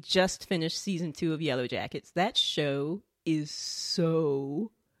 We just finished season 2 of Yellow Jackets. That show is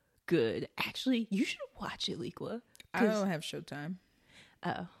so good. Actually, you should watch it, Liqua. I don't have Showtime.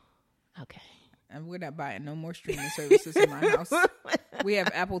 Oh, okay. And we're not buying no more streaming services in my house. We have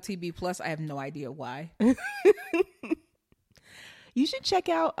Apple TV Plus. I have no idea why. You should check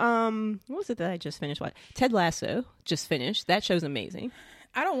out, what was it that I just finished watching? Ted Lasso, just finished. That show's amazing.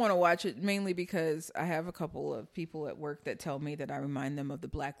 I don't want to watch it mainly because I have a couple of people at work that tell me that I remind them of the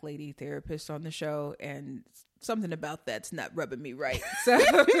black lady therapist on the show, and something about that's not rubbing me right. So she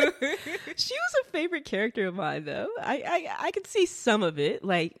was a favorite character of mine, though. I could see some of it,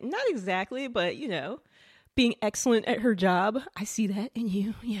 not exactly, but being excellent at her job. I see that in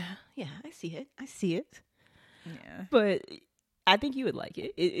you. Yeah, I see it. Yeah, but I think you would like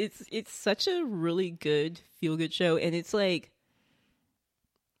it. It's such a really good feel good show, and it's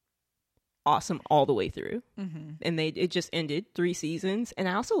awesome all the way through. And it just ended 3 seasons, and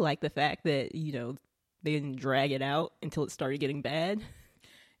I also like the fact that they didn't drag it out until it started getting bad.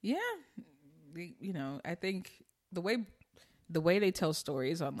 Yeah, I think the way they tell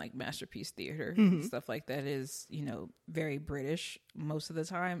stories on like Masterpiece Theater Mm-hmm. and stuff like that is, very British most of the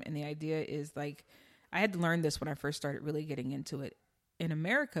time. And the idea is like, I had to learn this when I first started really getting into it. In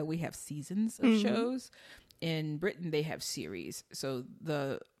America, we have seasons of Mm-hmm. shows. In Britain, they have series. So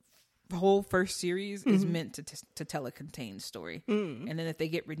the whole first series is Mm-hmm. meant to tell a contained story. And then if they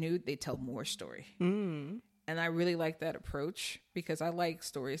get renewed, they tell more story. And I really like that approach because I like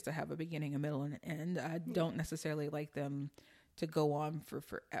stories to have a beginning, a middle, and an end. I don't necessarily like them to go on for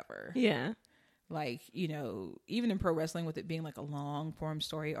forever. Yeah. Like, even in pro wrestling, with it being like a long form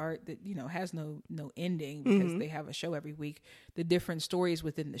story arc that, has no ending because they have a show every week, the different stories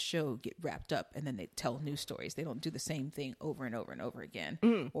within the show get wrapped up and then they tell new stories. They don't do the same thing over and over and over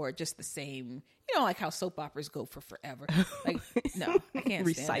again or just the same, like how soap operas go for forever. Like, no, I can't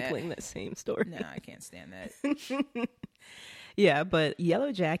stand Recycling that same story. No, I can't stand that. Yeah, but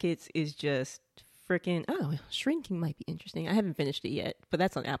Yellow Jackets is just freaking. Oh, Shrinking might be interesting. I haven't finished it yet, but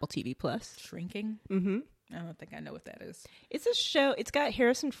that's on Apple TV Plus. Shrinking? Mm-hmm. I don't think I know what that is. It's a show. It's got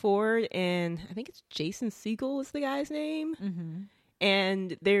Harrison Ford and I think it's Jason Segel is the guy's name. Mm-hmm.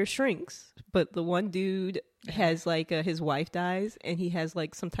 And they're shrinks, but the one dude has like his wife dies and he has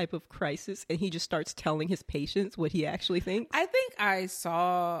like some type of crisis and he just starts telling his patients what he actually thinks. I think I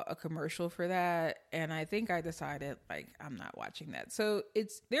saw a commercial for that and I think I decided like I'm not watching that. So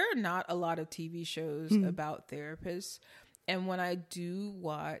there are not a lot of TV shows about therapists, and when I do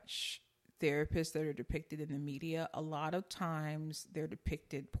watch therapists that are depicted in the media, a lot of times they're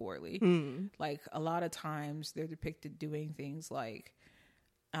depicted poorly. Like a lot of times they're depicted doing things like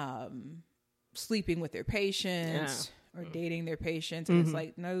sleeping with their patients or dating their patients, and it's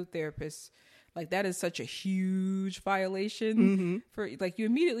like no therapist, like that is such a huge violation for like you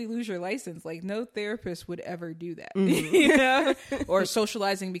immediately lose your license. Like no therapist would ever do that. Or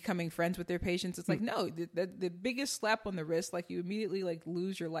socializing, becoming friends with their patients. It's like no, the biggest slap on the wrist, like you immediately like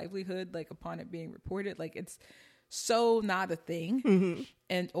lose your livelihood like upon it being reported. Like it's so not a thing.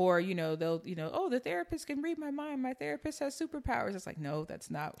 And or they'll oh, the therapist can read my mind, my therapist has superpowers. It's like no,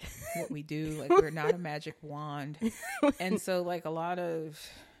 that's not what we do. Like we're not a magic wand. And so like a lot of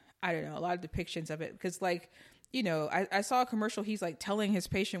depictions of it, because like I saw a commercial, he's like telling his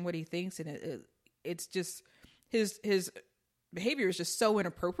patient what he thinks, and it's just his behavior is just so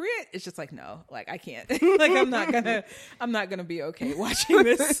inappropriate. It's just like no, like I can't. Like I'm not gonna be okay watching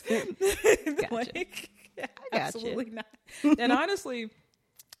this. Gotcha. Like, Gotcha. absolutely not. And honestly,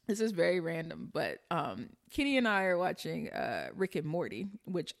 this is very random, but Kitty and I are watching Rick and Morty,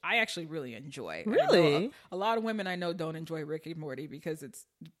 which I actually really enjoy. Really? A lot of women I know don't enjoy Rick and Morty because it's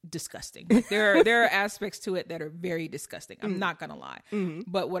disgusting. Like, there are aspects to it that are very disgusting. I'm not gonna lie.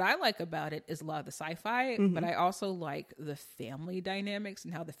 But what I like about it is a lot of the sci-fi, but I also like the family dynamics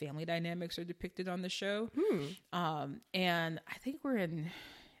and how the family dynamics are depicted on the show. And I think we're in,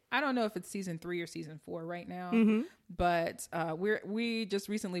 I don't know if it's season 3 or season 4 right now, but we just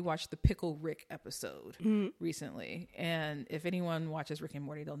recently watched the Pickle Rick episode recently. And if anyone watches Rick and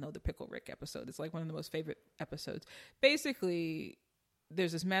Morty, they'll know the Pickle Rick episode. It's like one of the most favorite episodes. Basically,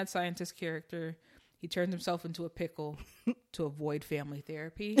 there's this mad scientist character. He turns himself into a pickle to avoid family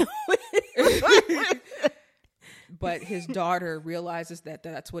therapy. But his daughter realizes that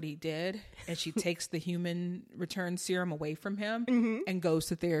that's what he did, and she takes the human return serum away from him and goes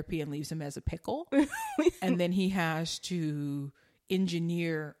to therapy and leaves him as a pickle. And then he has to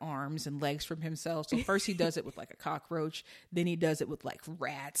engineer arms and legs from himself. So first he does it with like a cockroach, then he does it with like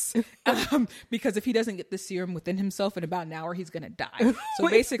rats, because if he doesn't get the serum within himself in about an hour, he's gonna die. So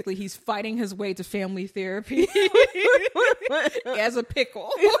basically he's fighting his way to family therapy as a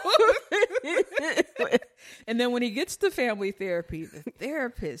pickle. And then when he gets to family therapy, the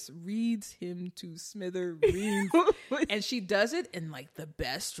therapist reads him to smithereens, and she does it in like the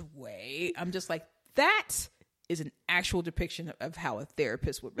best way. I'm just like, that is an actual depiction of how a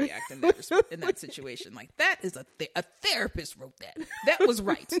therapist would react in that situation. Like that is a therapist wrote that. That was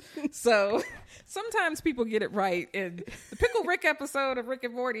right. So sometimes people get it right, and the Pickle Rick episode of Rick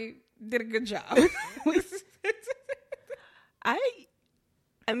and Morty did a good job.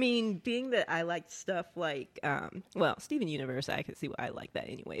 I mean, being that I like stuff like, Steven Universe, I can see why I like that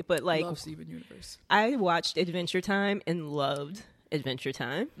anyway. But like, love Steven Universe. I watched Adventure Time and loved Adventure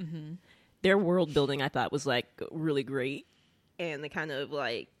Time. Their world building I thought was like really great, and the kind of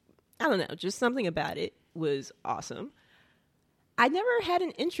like, I don't know, just something about it was awesome. I never had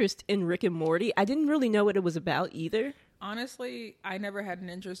an interest in Rick and Morty. I didn't really know what it was about either. Honestly, I never had an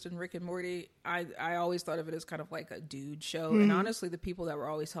interest in Rick and Morty. I always thought of it as kind of like a dude show. And honestly, the people that were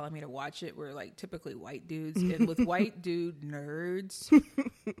always telling me to watch it were like typically white dudes. And with white dude nerds,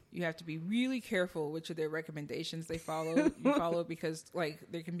 You have to be really careful which of their recommendations you follow because like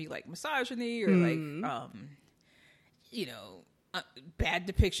there can be like misogyny or like you know, bad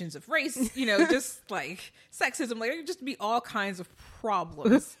depictions of race, you know, just like sexism, like there just be all kinds of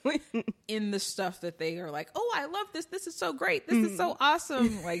problems in the stuff that they are like, oh, I love this. This is so great. This is so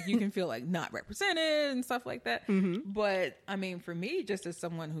awesome. Like you can feel like not represented and stuff like that. But I mean, for me, just as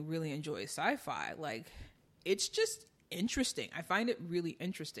someone who really enjoys sci-fi, like it's just interesting. I find it really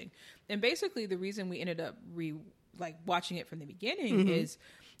interesting. And basically the reason we ended up watching it from the beginning is,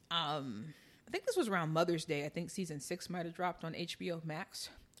 I think this was around Mother's Day. I think season 6 might have dropped on HBO Max.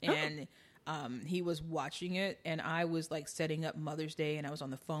 And he was watching it, and I was like setting up Mother's Day, and I was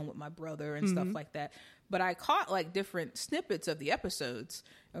on the phone with my brother and stuff like that. But I caught like different snippets of the episodes,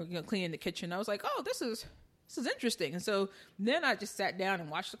 you know, cleaning the kitchen. I was like, oh, this is interesting. And so then I just sat down and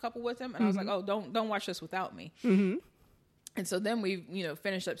watched a couple with him, and I was like, oh, don't watch this without me. And so then we, you know,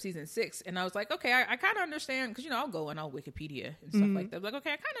 finished up season 6, and I was like, okay, I kind of understand, because, you know, I'll go and I'll Wikipedia and stuff like that. I'm like,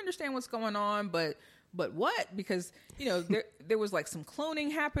 okay, I kind of understand what's going on, but what? Because, you know, there was like some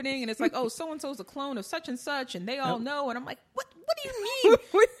cloning happening, and it's like, oh, so-and-so's a clone of such and such, and they all know. And I'm like, what do you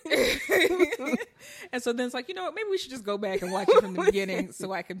mean? And so then it's like, you know what, maybe we should just go back and watch it from the beginning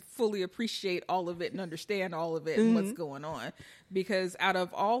so I can fully appreciate all of it and understand all of it and what's going on. Because out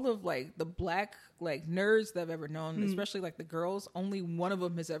of all of like the black like nerds that I've ever known, especially like the girls, only one of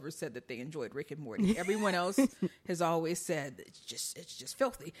them has ever said that they enjoyed Rick and Morty. Everyone else has always said it's just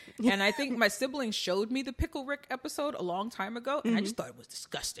filthy. And I think my siblings showed me the Pickle Rick episode a long time ago, and I just thought it was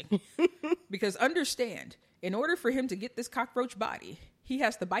disgusting. Because understand, in order for him to get this cockroach body, he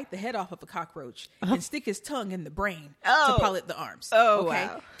has to bite the head off of a cockroach and stick his tongue in the brain to pilot the arms. Oh, okay?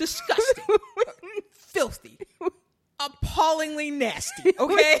 wow. Disgusting. Filthy. Appallingly nasty.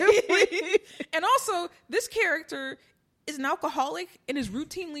 Okay? And also, this character is an alcoholic and is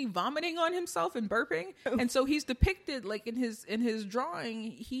routinely vomiting on himself and burping. And so he's depicted like in his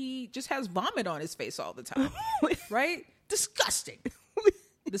drawing, he just has vomit on his face all the time. Right? Disgusting.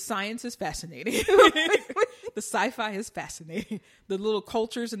 The science is fascinating. The sci-fi is fascinating. The little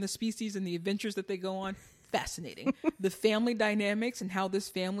cultures and the species and the adventures that they go on, fascinating. The family dynamics and how this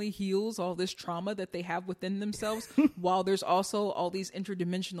family heals all this trauma that they have within themselves, while there's also all these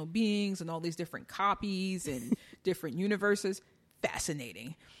interdimensional beings and all these different copies and different universes,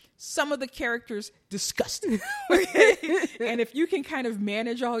 fascinating. Some of the characters, disgusting. And if you can kind of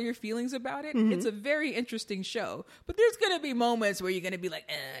manage all your feelings about it, it's a very interesting show. But there's going to be moments where you're going to be like,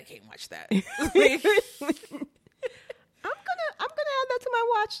 I can't watch that. I'm gonna add that to my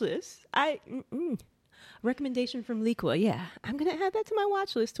watch list. Recommendation from Liqua. Yeah, I'm gonna add that to my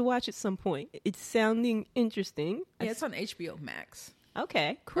watch list to watch at some point. It's sounding interesting. Yeah, it's on HBO Max.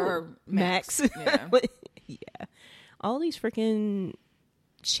 Okay, cool. Or Max. Yeah. Yeah. All these freaking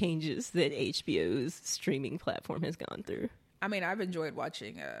changes that HBO's streaming platform has gone through. I mean, I've enjoyed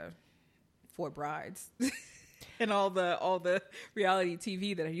watching Four Brides and all the reality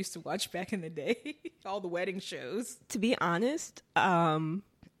TV that I used to watch back in the day, all the wedding shows. To be honest,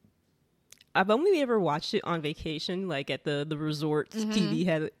 I've only ever watched it on vacation, like at the resorts TV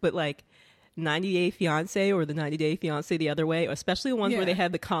had it, but like 90 Day Fiance or the 90 Day Fiance the other way, especially the ones where they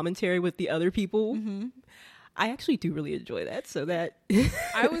had the commentary with the other people. I actually do really enjoy that. So that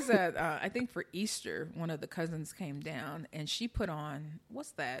I was at, I think for Easter, one of the cousins came down and she put on,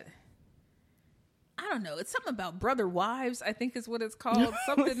 what's that? I don't know. It's something about brother wives, I think is what it's called.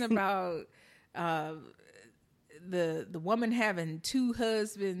 Something about the woman having two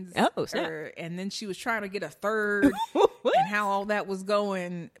husbands. Oh, snap. And then she was trying to get a third and how all that was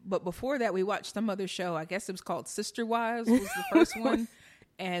going. But before that, we watched some other show. I guess it was called Sister Wives was the first one.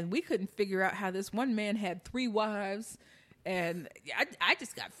 And we couldn't figure out how this one man had 3 wives. And I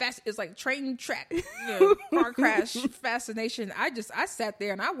just got fast. It's like train track, car crash fascination. I sat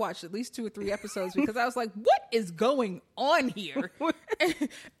there and I watched at least 2 or 3 episodes because I was like, what is going on here?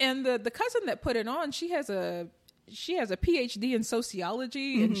 And the cousin that put it on, she has a PhD in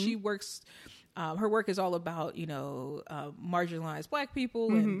sociology and she works, her work is all about, marginalized Black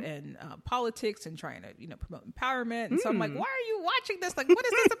people and politics and trying to, promote empowerment. And so I'm like, why are you watching this? Like, what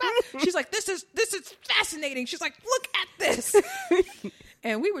is this about? She's like, this is fascinating. She's like, look at this.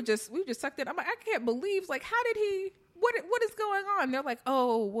 And we were just sucked in. I'm like, I can't believe, like, how did he, what is going on? They're like,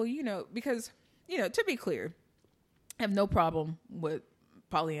 oh, well, because, to be clear, I have no problem with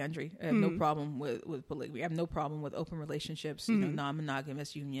polyandry. I have no problem with polygamy. I have no problem with open relationships,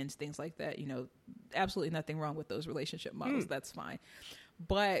 non-monogamous unions, things like that. Absolutely nothing wrong with those relationship models. That's fine.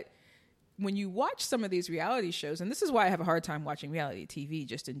 But when you watch some of these reality shows, and this is why I have a hard time watching reality TV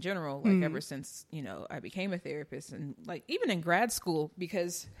just in general, like ever since, you know, I became a therapist and like even in grad school,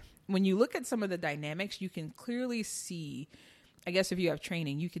 because when you look at some of the dynamics, you can clearly see, I guess if you have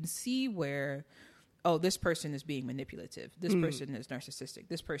training, you can see where, oh, this person is being manipulative. This person is narcissistic.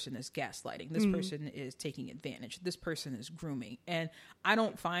 This person is gaslighting. This person is taking advantage. This person is grooming. And I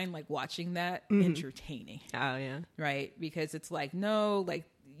don't find like watching that entertaining. Oh, yeah. Right? Because it's like, no, like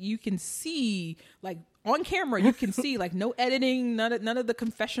you can see like on camera, you can see like no editing, none of the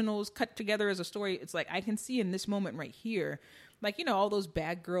confessionals cut together as a story. It's like, I can see in this moment right here, like, you know, all those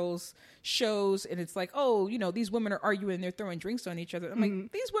bad girls shows, and it's like, oh, you know, these women are arguing, they're throwing drinks on each other. I'm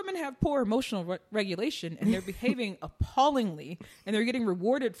like, these women have poor emotional regulation, and they're behaving appallingly, and they're getting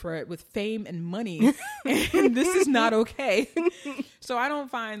rewarded for it with fame and money, and this is not okay. So I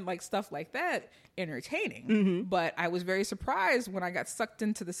don't find like stuff like that entertaining, but I was very surprised when I got sucked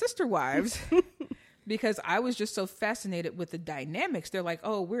into the Sister Wives. Because I was just so fascinated with the dynamics. They're like,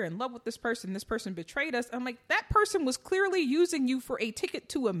 oh, we're in love with this person. This person betrayed us. I'm like, that person was clearly using you for a ticket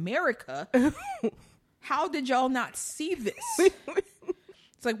to America. How did y'all not see this?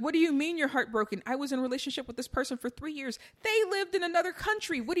 It's like, what do you mean you're heartbroken? I was in a relationship with this person for 3 years. They lived in another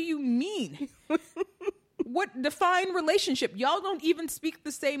country. What do you mean? What define relationship? Y'all don't even speak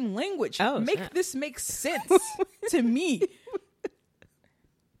the same language. Make this make sense to me.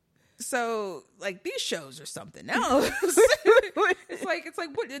 So, like, these shows are something else. It's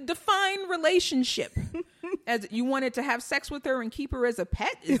like, what define relationship? As you wanted to have sex with her and keep her as a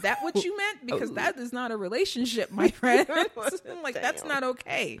pet? Is that what you meant? Because that is not a relationship, my friend. Like, that's not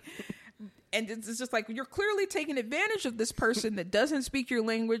okay. And it's just like, you're clearly taking advantage of this person that doesn't speak your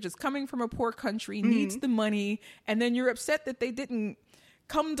language, is coming from a poor country, needs the money, and then you're upset that they didn't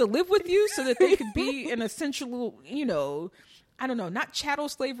come to live with you so that they could be an essential, you know, I don't know, not chattel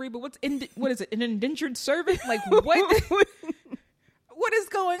slavery, but what is it? An indentured servant? Like what? What is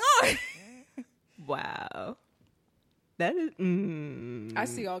going on? Wow. That is. I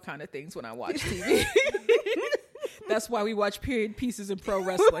see all kind of things when I watch TV. That's why we watch period pieces in pro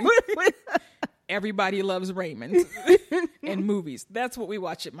wrestling. Everybody loves Raymond and movies. That's what we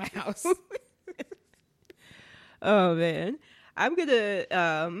watch at my house. Oh man, I'm gonna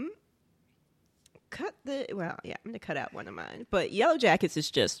I'm gonna cut out one of mine, but Yellow Jackets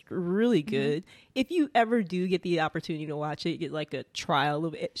is just really good. If you ever do get the opportunity to watch it, get like a trial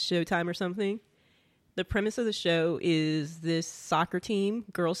of Showtime or something. The premise of the show is this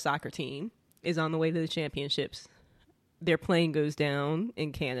girls soccer team is on the way to the championships. Their plane goes down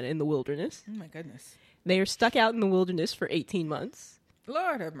in Canada in the wilderness. Oh my goodness. They are stuck out in the wilderness for 18 months.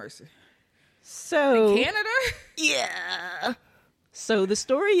 Lord have mercy. So in Canada? Yeah. So the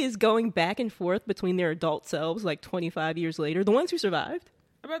story is going back and forth between their adult selves, like 25 years later, the ones who survived.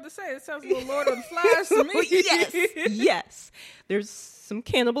 I'm about to say, it sounds a little Lord of the Flies to me. Yes. There's some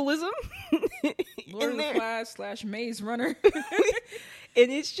cannibalism. Lord of the Flies / Maze Runner. And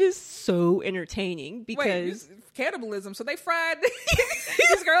it's just so entertaining because... Wait, cannibalism. So they fried...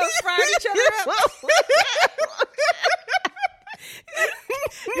 These girls fried each other up.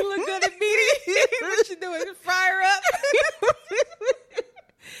 You look good at meeting. What you doing? Fry her up?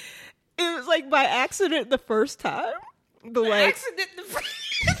 It was like by accident the first time.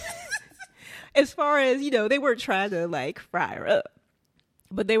 As far as, you know, they weren't trying to like fry her up.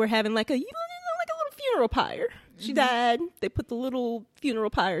 But they were having like a little funeral pyre. She died. They put the little funeral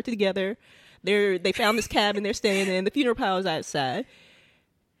pyre together. They found this cabin they're staying in. The funeral pyre was outside.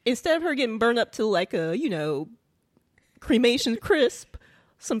 Instead of her getting burned up to like a, you know, cremation crisp,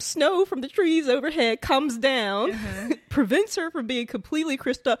 some snow from the trees overhead comes down, prevents her from being completely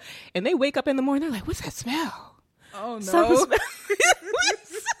crisped up. And they wake up in the morning. They're like, "What's that smell?" Oh, no. So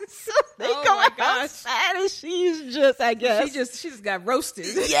they go outside and she's just, I guess. She just got roasted.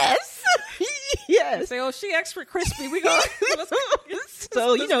 Yes. Yes. Say, oh, she extra crispy. We go.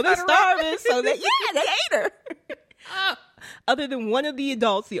 So, you know, they're starving. So they ate her. Other than one of the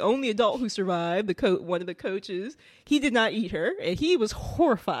adults, the only adult who survived, one of the coaches, he did not eat her. And he was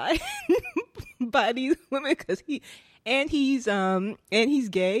horrified by these women because he's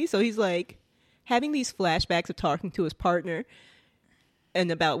gay. So he's like having these flashbacks of talking to his partner and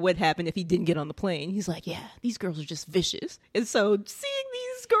about what happened if he didn't get on the plane. He's like, yeah, these girls are just vicious. And so seeing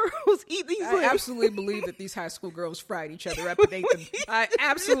these girls eat these... I absolutely believe that these high school girls fried each other up and ate them. I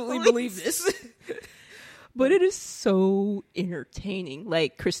absolutely believe this. But it is so entertaining.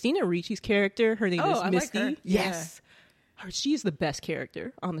 Like Christina Ricci's character, her name is Misty. Like her. Yes. She's the best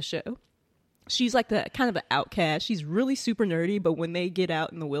character on the show. She's like the kind of an outcast. She's really super nerdy, but when they get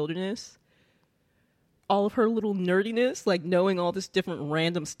out in the wilderness... all of her little nerdiness, like knowing all this different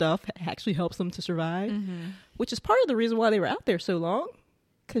random stuff actually helps them to survive, which is part of the reason why they were out there so long,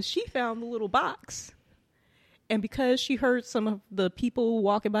 because she found the little box. And because she heard some of the people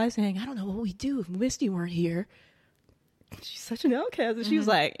walking by saying, I don't know what we'd do if Misty weren't here. She's such an outcast. And she was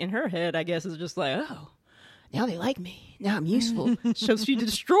like, in her head, I guess, is just like, oh, now they like me. Now I'm useful. So she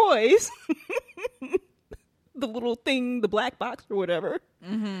destroys the little thing, the black box or whatever.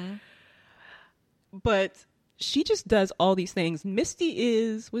 But she just does all these things. Misty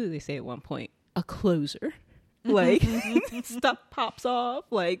is, what did they say at one point? A closer. Like, stuff pops off,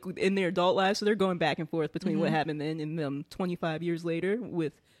 like, in their adult lives. So they're going back and forth between what happened then and them 25 years later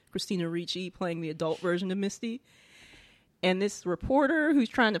with Christina Ricci playing the adult version of Misty. And this reporter who's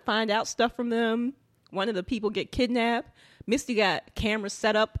trying to find out stuff from them, one of the people get kidnapped. Misty got cameras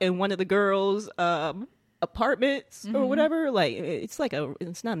set up in one of the girls' apartments or whatever. Like, it's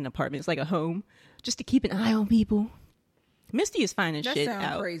not an apartment, it's like a home, just to keep an eye on people. Misty is finding shit out. That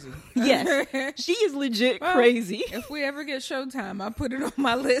sounds crazy. Yes, she is legit crazy. If we ever get Showtime, I'll put it on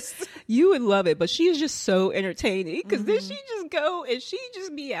my list. You would love it, but she is just so entertaining because then she just go and she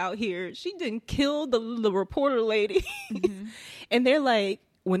just be out here. She didn't kill the reporter lady, and they're like,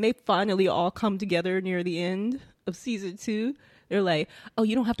 when they finally all come together near the end of season 2, they're like, "Oh,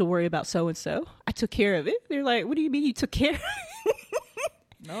 you don't have to worry about so and so. I took care of it." They're like, "What do you mean you took care of it?"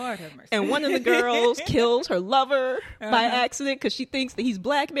 Lord have mercy. And one of the girls kills her lover by accident because she thinks that he's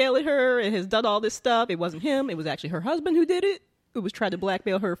blackmailing her and has done all this stuff. It wasn't him. It was actually her husband who did it, who was trying to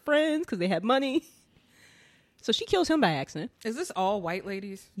blackmail her friends because they had money. So she kills him by accident. Is this all white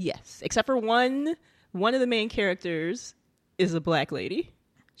ladies? Yes, except for one of the main characters is a black lady.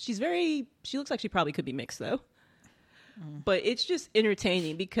 She looks like she probably could be mixed though. But it's just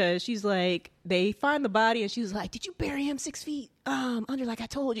entertaining because she's like, they find the body and she's like, did you bury him 6 feet under like I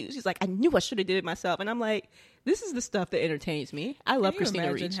told you? She's like, I knew I should have did it myself. And I'm like, this is the stuff that entertains me. I love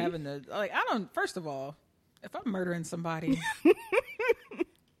Christina Ricci. First of all, if I'm murdering somebody,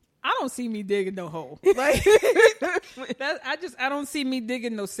 I don't see me digging no hole. Like I don't see me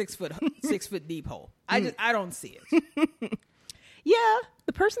digging no 6 foot deep hole. I don't see it. Yeah,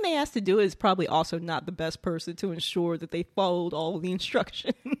 the person they asked to do it is probably also not the best person to ensure that they followed all of the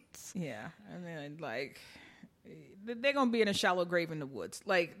instructions. Yeah, I mean, like, they're gonna be in a shallow grave in the woods.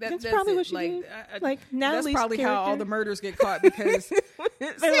 Like that's probably it. what she did. Like Natalie's that's probably character. how all the murders get caught because 6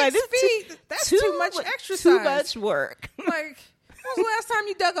 like, feet. That's too much exercise. Too much work. Like, when was the last time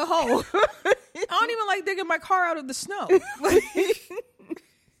you dug a hole? I don't even like digging my car out of the snow.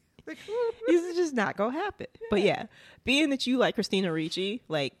 This is just not gonna happen. Yeah. But yeah, being that you like Christina Ricci,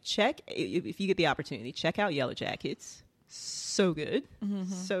 like, check, if you get the opportunity, check out Yellow Jackets. So good.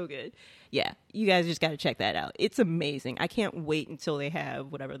 So good. Yeah, you guys just got to check that out. It's amazing. I can't wait until they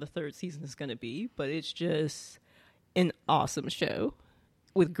have whatever the 3rd season is going to be, but it's just an awesome show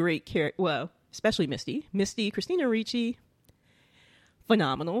with great character. Well, especially Misty, Christina Ricci,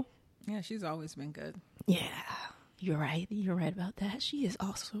 phenomenal. Yeah, she's always been good. Yeah. You're right about that. She is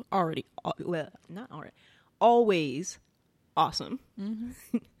also always awesome.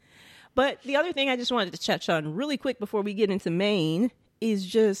 But the other thing I just wanted to touch on really quick before we get into Maine is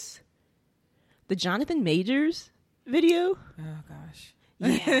just the Jonathan Majors video. Oh gosh.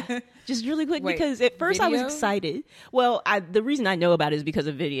 Yeah. Just really quick. Wait, because at first video? I was excited. Well, the reason I know about it is because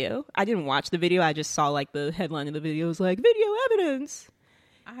of video. I didn't watch the video. I just saw like the headline of the video was like video evidence.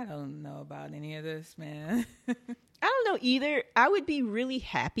 I don't know about any of this, man. I don't know either. I would be really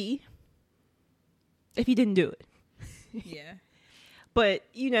happy if he didn't do it. Yeah. But,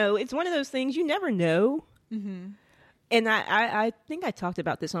 it's one of those things you never know. And I think I talked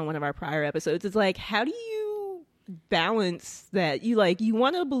about this on one of our prior episodes. It's like, how do you balance that? You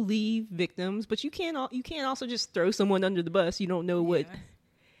want to believe victims, but you can't also just throw someone under the bus. You don't know what.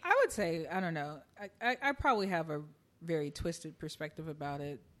 I would say, I don't know. I probably have a very twisted perspective about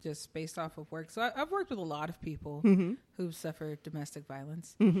it just based off of work. So I've worked with a lot of people who've suffered domestic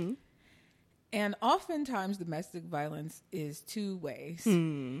violence. And oftentimes domestic violence is 2 ways,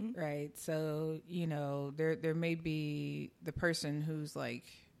 right? So, there may be the person who's like,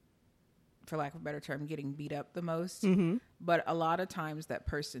 for lack of a better term, getting beat up the most. But a lot of times that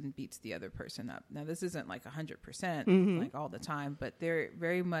person beats the other person up. Now, this isn't like 100% like all the time, but there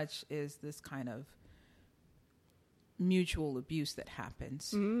very much is this kind of mutual abuse that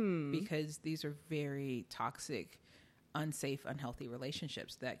happens because these are very toxic, unsafe, unhealthy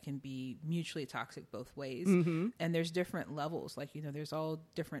relationships that can be mutually toxic both ways. And there's different levels. Like, there's all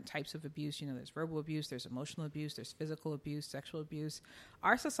different types of abuse. There's verbal abuse, there's emotional abuse, there's physical abuse, sexual abuse.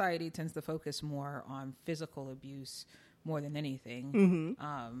 Our society tends to focus more on physical abuse more than anything.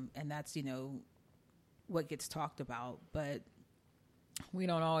 And that's, what gets talked about, but we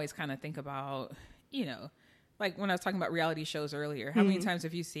don't always kind of think about, you know, like when I was talking about reality shows earlier, how many times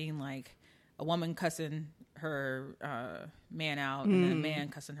have you seen like a woman cussing her man out and then a man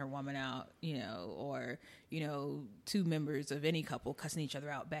cussing her woman out, you know, or, you know, two members of any couple cussing each other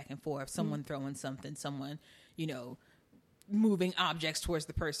out back and forth, someone throwing something, someone, you know, moving objects towards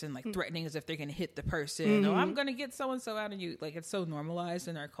the person, like threatening as if they're going to hit the person. Oh, I'm going to get so-and-so out of you. Like, it's so normalized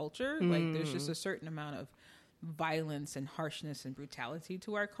in our culture. Like, there's just a certain amount of violence and harshness and brutality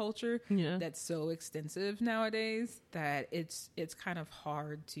to our culture that's so extensive nowadays that it's kind of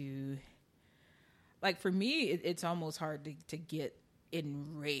hard to, like, for me, it's almost hard to get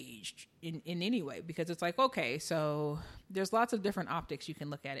enraged in any way, because it's like, okay, so there's lots of different optics you can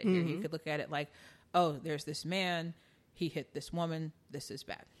look at it here. You could look at it like, oh, there's this man, he hit this woman, this is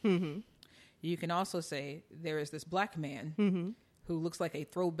bad. You can also say there is this black man who looks like a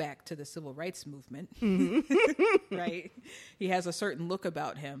throwback to the civil rights movement, right? He has a certain look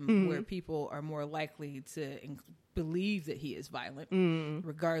about him where people are more likely to believe that he is violent,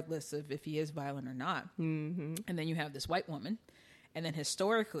 regardless of if he is violent or not. And then you have this white woman. And then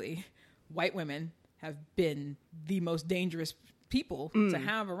historically, white women have been the most dangerous people to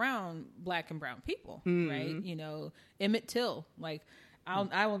have around black and brown people, right? You know, Emmett Till, like,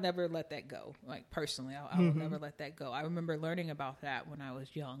 I will never let that go. Like, personally, I will never let that go. I remember learning about that when I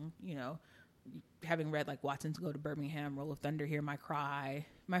was young, you know, having read like Watson's Go to Birmingham, Roll of Thunder, Hear My Cry.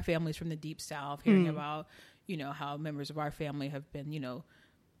 My family's from the Deep South, hearing about, you know, how members of our family have been, you know,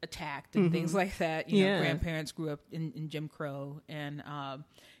 attacked and things like that. You know, grandparents grew up in Jim Crow, and,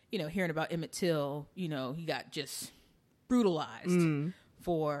 you know, hearing about Emmett Till, you know, he got just brutalized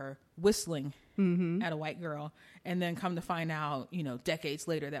for whistling at a white girl, and then come to find out, you know, decades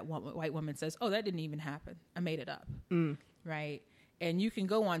later, that one white woman says, oh, that didn't even happen, I made it up. Right? And you can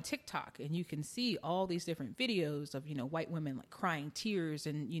go on TikTok and you can see all these different videos of, you know, white women like crying tears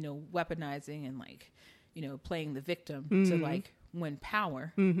and, you know, weaponizing and like, you know, playing the victim to like win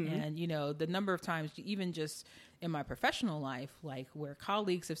power. And, you know, the number of times, even just in my professional life, like where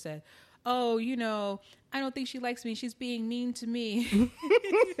colleagues have said, oh, you know, I don't think she likes me, she's being mean to me.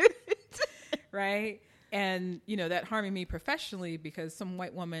 Right? And, you know, that harming me professionally because some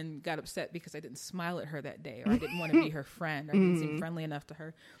white woman got upset because I didn't smile at her that day, or I didn't want to be her friend, or I didn't seem friendly enough to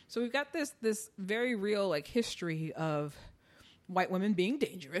her. So we've got this very real like history of white women being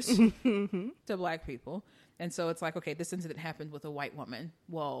dangerous to black people. And so it's like, okay, this incident happened with a white woman.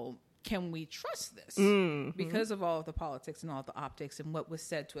 Well, can we trust this? Because of all of the politics and all of the optics and what was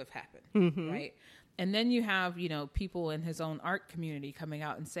said to have happened, right? And then you have, you know, people in his own art community coming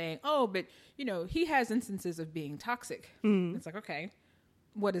out and saying, oh, but, you know, he has instances of being toxic. It's like, okay,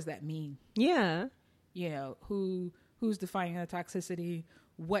 what does that mean? Yeah. You know, who's defining the toxicity?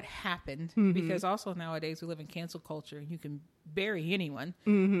 What happened? Because also nowadays we live in cancel culture, and you can bury anyone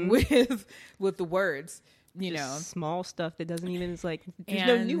with the words, you Just know, small stuff that doesn't even, it's like, there's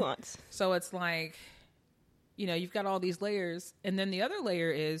no nuance. So it's like, you know, you've got all these layers. And then the other layer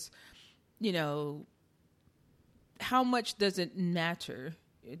is, you know, how much does it matter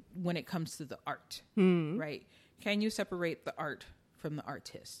when it comes to the art, right? Can you separate the art from the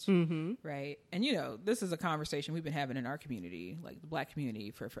artist, right? And, you know, this is a conversation we've been having in our community, like the black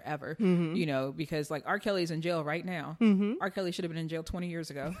community, for forever, you know, because like R. Kelly's in jail right now. R. Kelly should have been in jail 20 years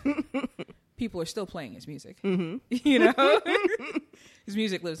ago. People are still playing his music, you know, his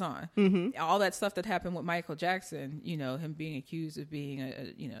music lives on. All that stuff that happened with Michael Jackson, you know, him being accused of being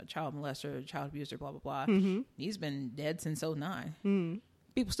a you know, child molester, child abuser, blah, blah, blah. He's been dead since 2009.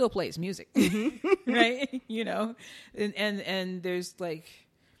 People still play his music, right? You know, and there's like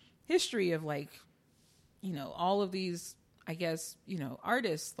history of like, you know, all of these, I guess, you know,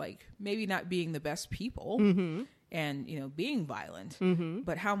 artists, like maybe not being the best people and, you know, being violent,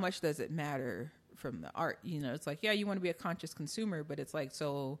 but how much does it matter from the art? You know, it's like, yeah, you want to be a conscious consumer, but it's like,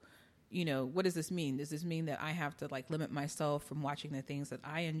 so, you know, what does this mean? Does this mean that I have to like limit myself from watching the things that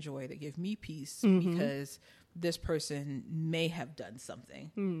I enjoy that give me peace because this person may have done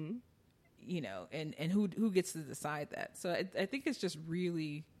something, you know, and who gets to decide that? So I think it's just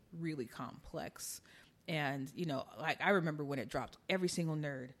really, really complex. And, you know, like I remember when it dropped, every single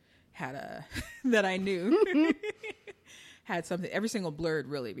nerd had a, that I knew had something, every single Blerd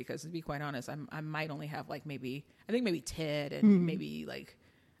really, because to be quite honest, I might only have like maybe Ted and maybe like,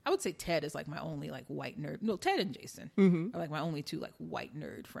 I would say Ted is like my only like white nerd. No, Ted and Jason are like my only two like white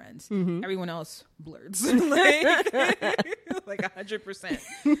nerd friends. Everyone else Blerds, like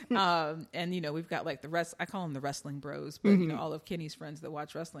 100%. And you know, we've got like the rest. I call them the wrestling bros, but you know, all of Kenny's friends that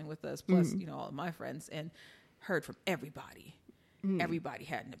watch wrestling with us, plus you know, all of my friends, and heard from everybody. Everybody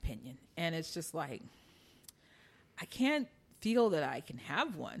had an opinion, and it's just like, I can't feel that I can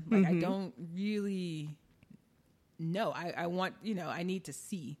have one. Like, I don't really know. I want, I need to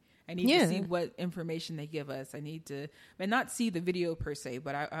see. I need to see what information they give us. I need to, and not see the video per se,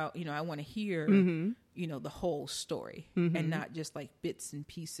 but I want to hear, the whole story and not just like bits and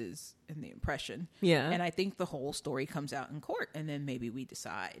pieces in the impression. Yeah. And I think the whole story comes out in court, and then maybe we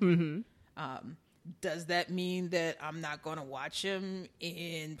decide. Does that mean that I'm not going to watch him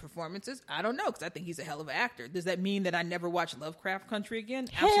in performances? I don't know, because I think he's a hell of an actor. Does that mean that I never watch Lovecraft Country again?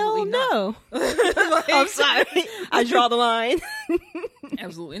 Absolutely not. No. I'm sorry. I draw the line.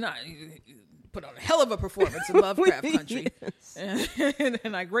 Absolutely not. He put on a hell of a performance in Lovecraft Country.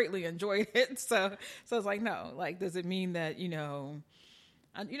 And I greatly enjoyed it. So it's like, no. Like, does it mean that,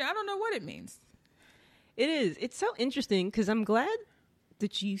 I don't know what it means. It is. It's so interesting, because I'm glad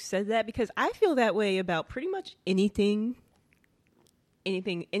that you said that, because I feel that way about pretty much anything,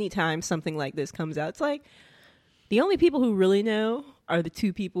 anytime something like this comes out. It's like the only people who really know are the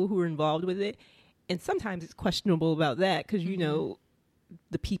two people who are involved with it. And sometimes it's questionable about that, because,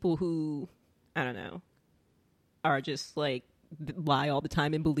 the people who, I don't know, are just like lie all the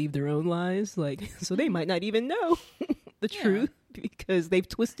time and believe their own lies. Like, so they might not even know the truth because they've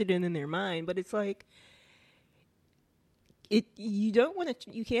twisted it in their mind. But it's like, you don't want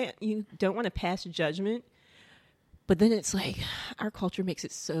to pass judgment, but then it's like our culture makes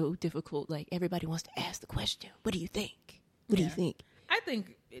it so difficult. Like, everybody wants to ask the question, what do you think? What do you think? I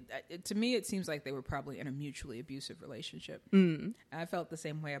think to me, it seems like they were probably in a mutually abusive relationship. I felt the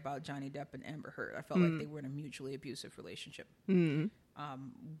same way about Johnny Depp and Amber Heard. I felt like they were in a mutually abusive relationship,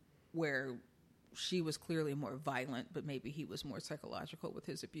 where she was clearly more violent, but maybe he was more psychological with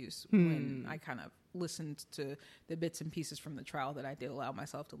his abuse. When I kind of listened to the bits and pieces from the trial that I did allow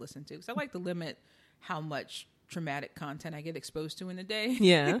myself to listen to, because I like to limit how much traumatic content I get exposed to in a day.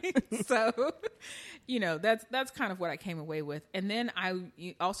 Yeah. So, that's kind of what I came away with. And then I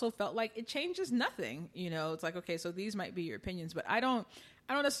also felt like it changes nothing. It's like, okay, so these might be your opinions, but I don't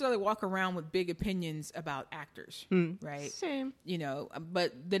necessarily walk around with big opinions about actors, right? Same.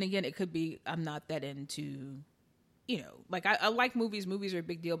 But then again, it could be I'm not that into, like I like movies. Movies are a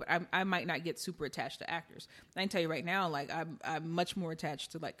big deal, but I might not get super attached to actors. I can tell you right now, like I'm much more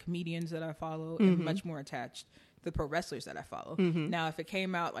attached to like comedians that I follow, and much more attached to the pro wrestlers that I follow. Now, if it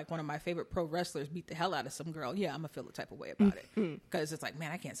came out like one of my favorite pro wrestlers beat the hell out of some girl, I'm gonna feel the type of way about it, because it's like,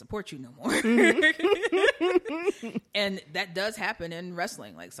 man, I can't support you no more. And that does happen in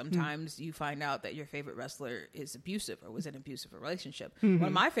wrestling. Like, sometimes you find out that your favorite wrestler is abusive or was in an abusive relationship. One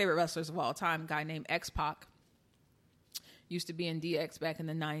of my favorite wrestlers of all time, a guy named X-Pac, used to be in DX back in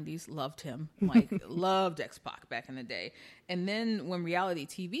the 90s. Loved him. Like, loved X-Pac back in the day. And then when reality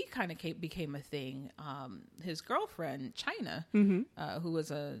TV kind of became a thing, his girlfriend, China, who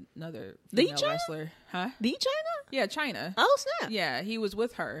was another female wrestler. Huh? The China? Yeah, China. Oh, snap. Yeah, he was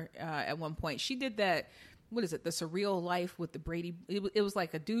with her at one point. She did that, what is it, The Surreal Life with the Brady. It was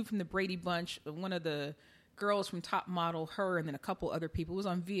like a dude from the Brady Bunch, one of the girls from Top Model, her, and then a couple other people. It was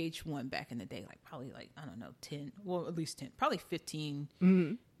on VH1 back in the day, like probably like, I don't know, 10, well, at least 10, probably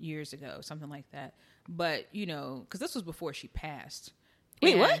 15 years ago, something like that. But, because this was before she passed.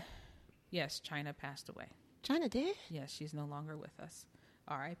 Wait, what? Yes, China passed away. China did? Yes, she's no longer with us.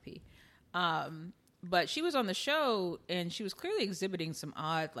 R.I.P. But she was on the show, and she was clearly exhibiting some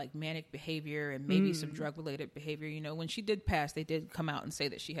odd, like, manic behavior and maybe some drug-related behavior. When she did pass, they did come out and say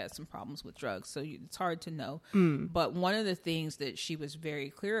that she had some problems with drugs. So it's hard to know. But one of the things that she was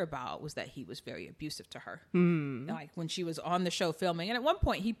very clear about was that he was very abusive to her. Like, when she was on the show filming, and at one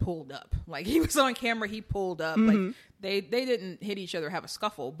point he pulled up. Like, he was on camera, he pulled up. Like, they didn't hit each other, have a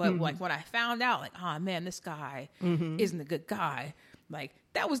scuffle. But, like, when I found out, like, oh, man, this guy isn't a good guy. Like,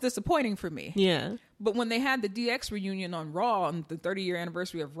 that was disappointing for me. Yeah. But when they had the DX reunion on Raw on the 30-year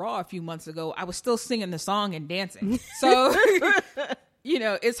anniversary of Raw a few months ago, I was still singing the song and dancing. So,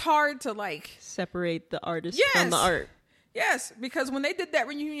 it's hard to, like, separate the artist from the art. Yes, because when they did that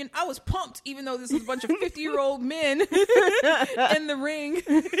reunion, I was pumped, even though this is a bunch of 50-year-old men in the ring.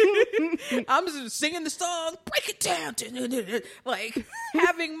 I'm just singing the song, break it down, like,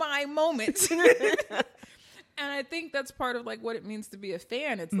 having my moment. And I think that's part of, like, what it means to be a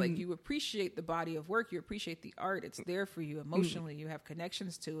fan. It's like, you appreciate the body of work. You appreciate the art. It's there for you emotionally. You have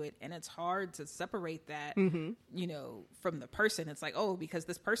connections to it. And it's hard to separate that, from the person. It's like, oh, because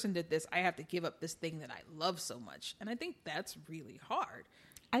this person did this, I have to give up this thing that I love so much. And I think that's really hard.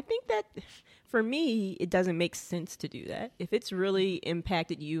 I think that, for me, it doesn't make sense to do that. If it's really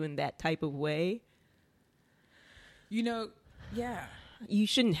impacted you in that type of way. Yeah. You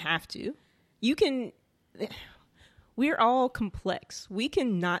shouldn't have to. You can... We're all complex. We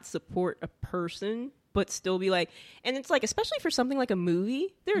cannot support a person but still be like, and it's like, especially for something like a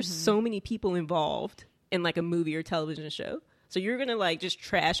movie, there's so many people involved in like a movie or television show. So you're going to like just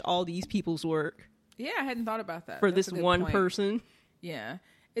trash all these people's work. Yeah, I hadn't thought about that. For this one person. Yeah.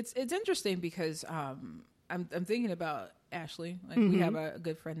 It's interesting because I'm thinking about Ashley. Like we have a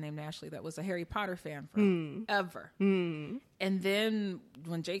good friend named Ashley that was a Harry Potter fan forever. And then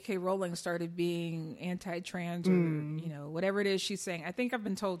when J.K. Rowling started being anti-trans or you know whatever it is she's saying, I think I've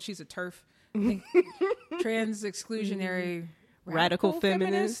been told she's a TERF, I think trans exclusionary radical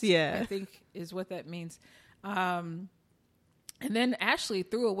feminist. Yeah, I think is what that means. And then Ashley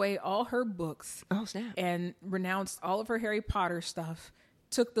threw away all her books. Oh snap! And renounced all of her Harry Potter stuff.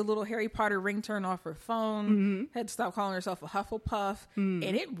 Took the little Harry Potter ringtone off her phone, had to stop calling herself a Hufflepuff, and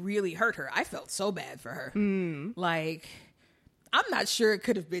it really hurt her. I felt so bad for her. Like, I'm not sure it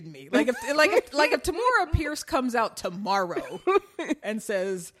could have been me. Like if Tamora Pierce comes out tomorrow and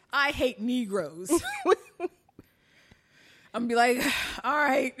says, "I hate Negroes," I'm gonna be like, all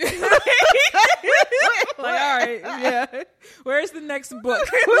right. Like, all right, yeah. Where's the next book?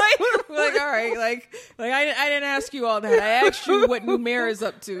 like, all right, like I didn't ask you all that. I asked you what Numair is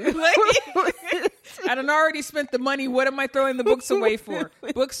up to. Like, I done already spent the money. What am I throwing the books away for?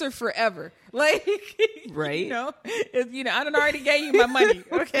 Books are forever. Like, right? You know, I done already gave you my money.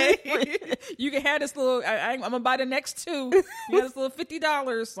 Okay, you can have this little. I'm gonna buy the next two. You have this little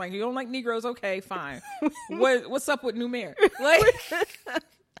 $50. Like, you don't like Negroes? Okay, fine. What's up with Numair? Like,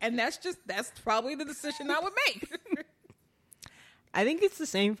 and that's probably the decision I would make. I think it's the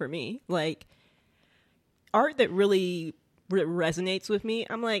same for me. Like, art that really resonates with me,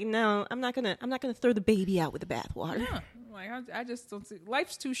 I'm like, no, I'm not gonna throw the baby out with the bathwater. Yeah. Like, I just don't see.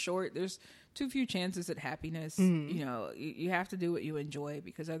 Life's too short. There's too few chances at happiness. You know, you have to do what you enjoy,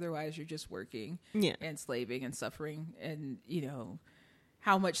 because otherwise you're just working and slaving and suffering. And, you know,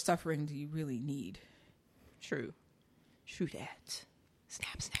 how much suffering do you really need? True that.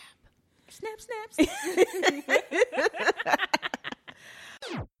 Snap, snap. Snap, snap.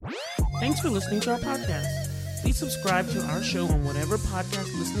 Thanks for listening to our podcast. Please subscribe to our show on whatever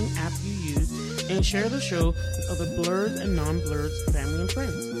podcast listening app you use, and share the show with other Blerds and non-Blerds, family and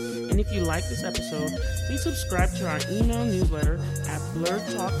friends. And if you like this episode, please subscribe to our email newsletter at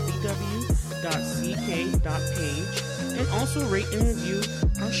blerdtalkbw.ck.page, and also rate and review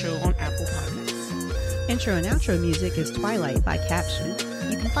our show on Apple Podcasts. Intro and outro music is Twilight by Caption.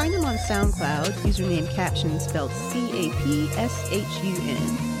 You can find them on SoundCloud, username Caption spelled CAPSHUN.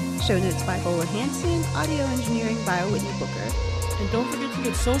 Show notes by Bola Hansen, audio engineering by Whitney Booker. And don't forget to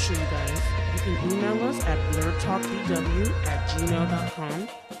get social, you guys. You can email us at blerdtalkbw@gmail.com.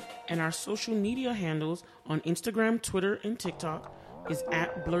 And our social media handles on Instagram, Twitter, and TikTok is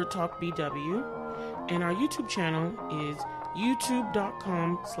at blerdtalkbw. And our YouTube channel is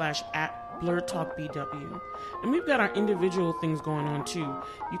youtube.com/@blerdtalkbw. And we've got our individual things going on too.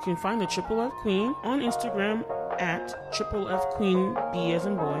 You can find the Triple F Queen on Instagram at Triple F Queen B as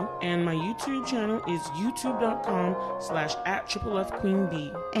in boy. And my YouTube channel is youtube.com/@Triple F Queen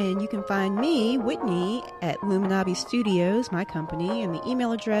B. And you can find me, Whitney, at Luminabi Studios, my company, and the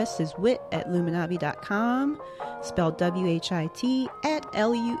email address is wit@luminabi.com, spelled WHIT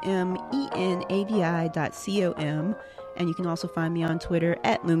 @LUMENABI.com. And you can also find me on Twitter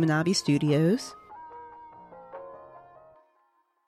at Luminabi Studios.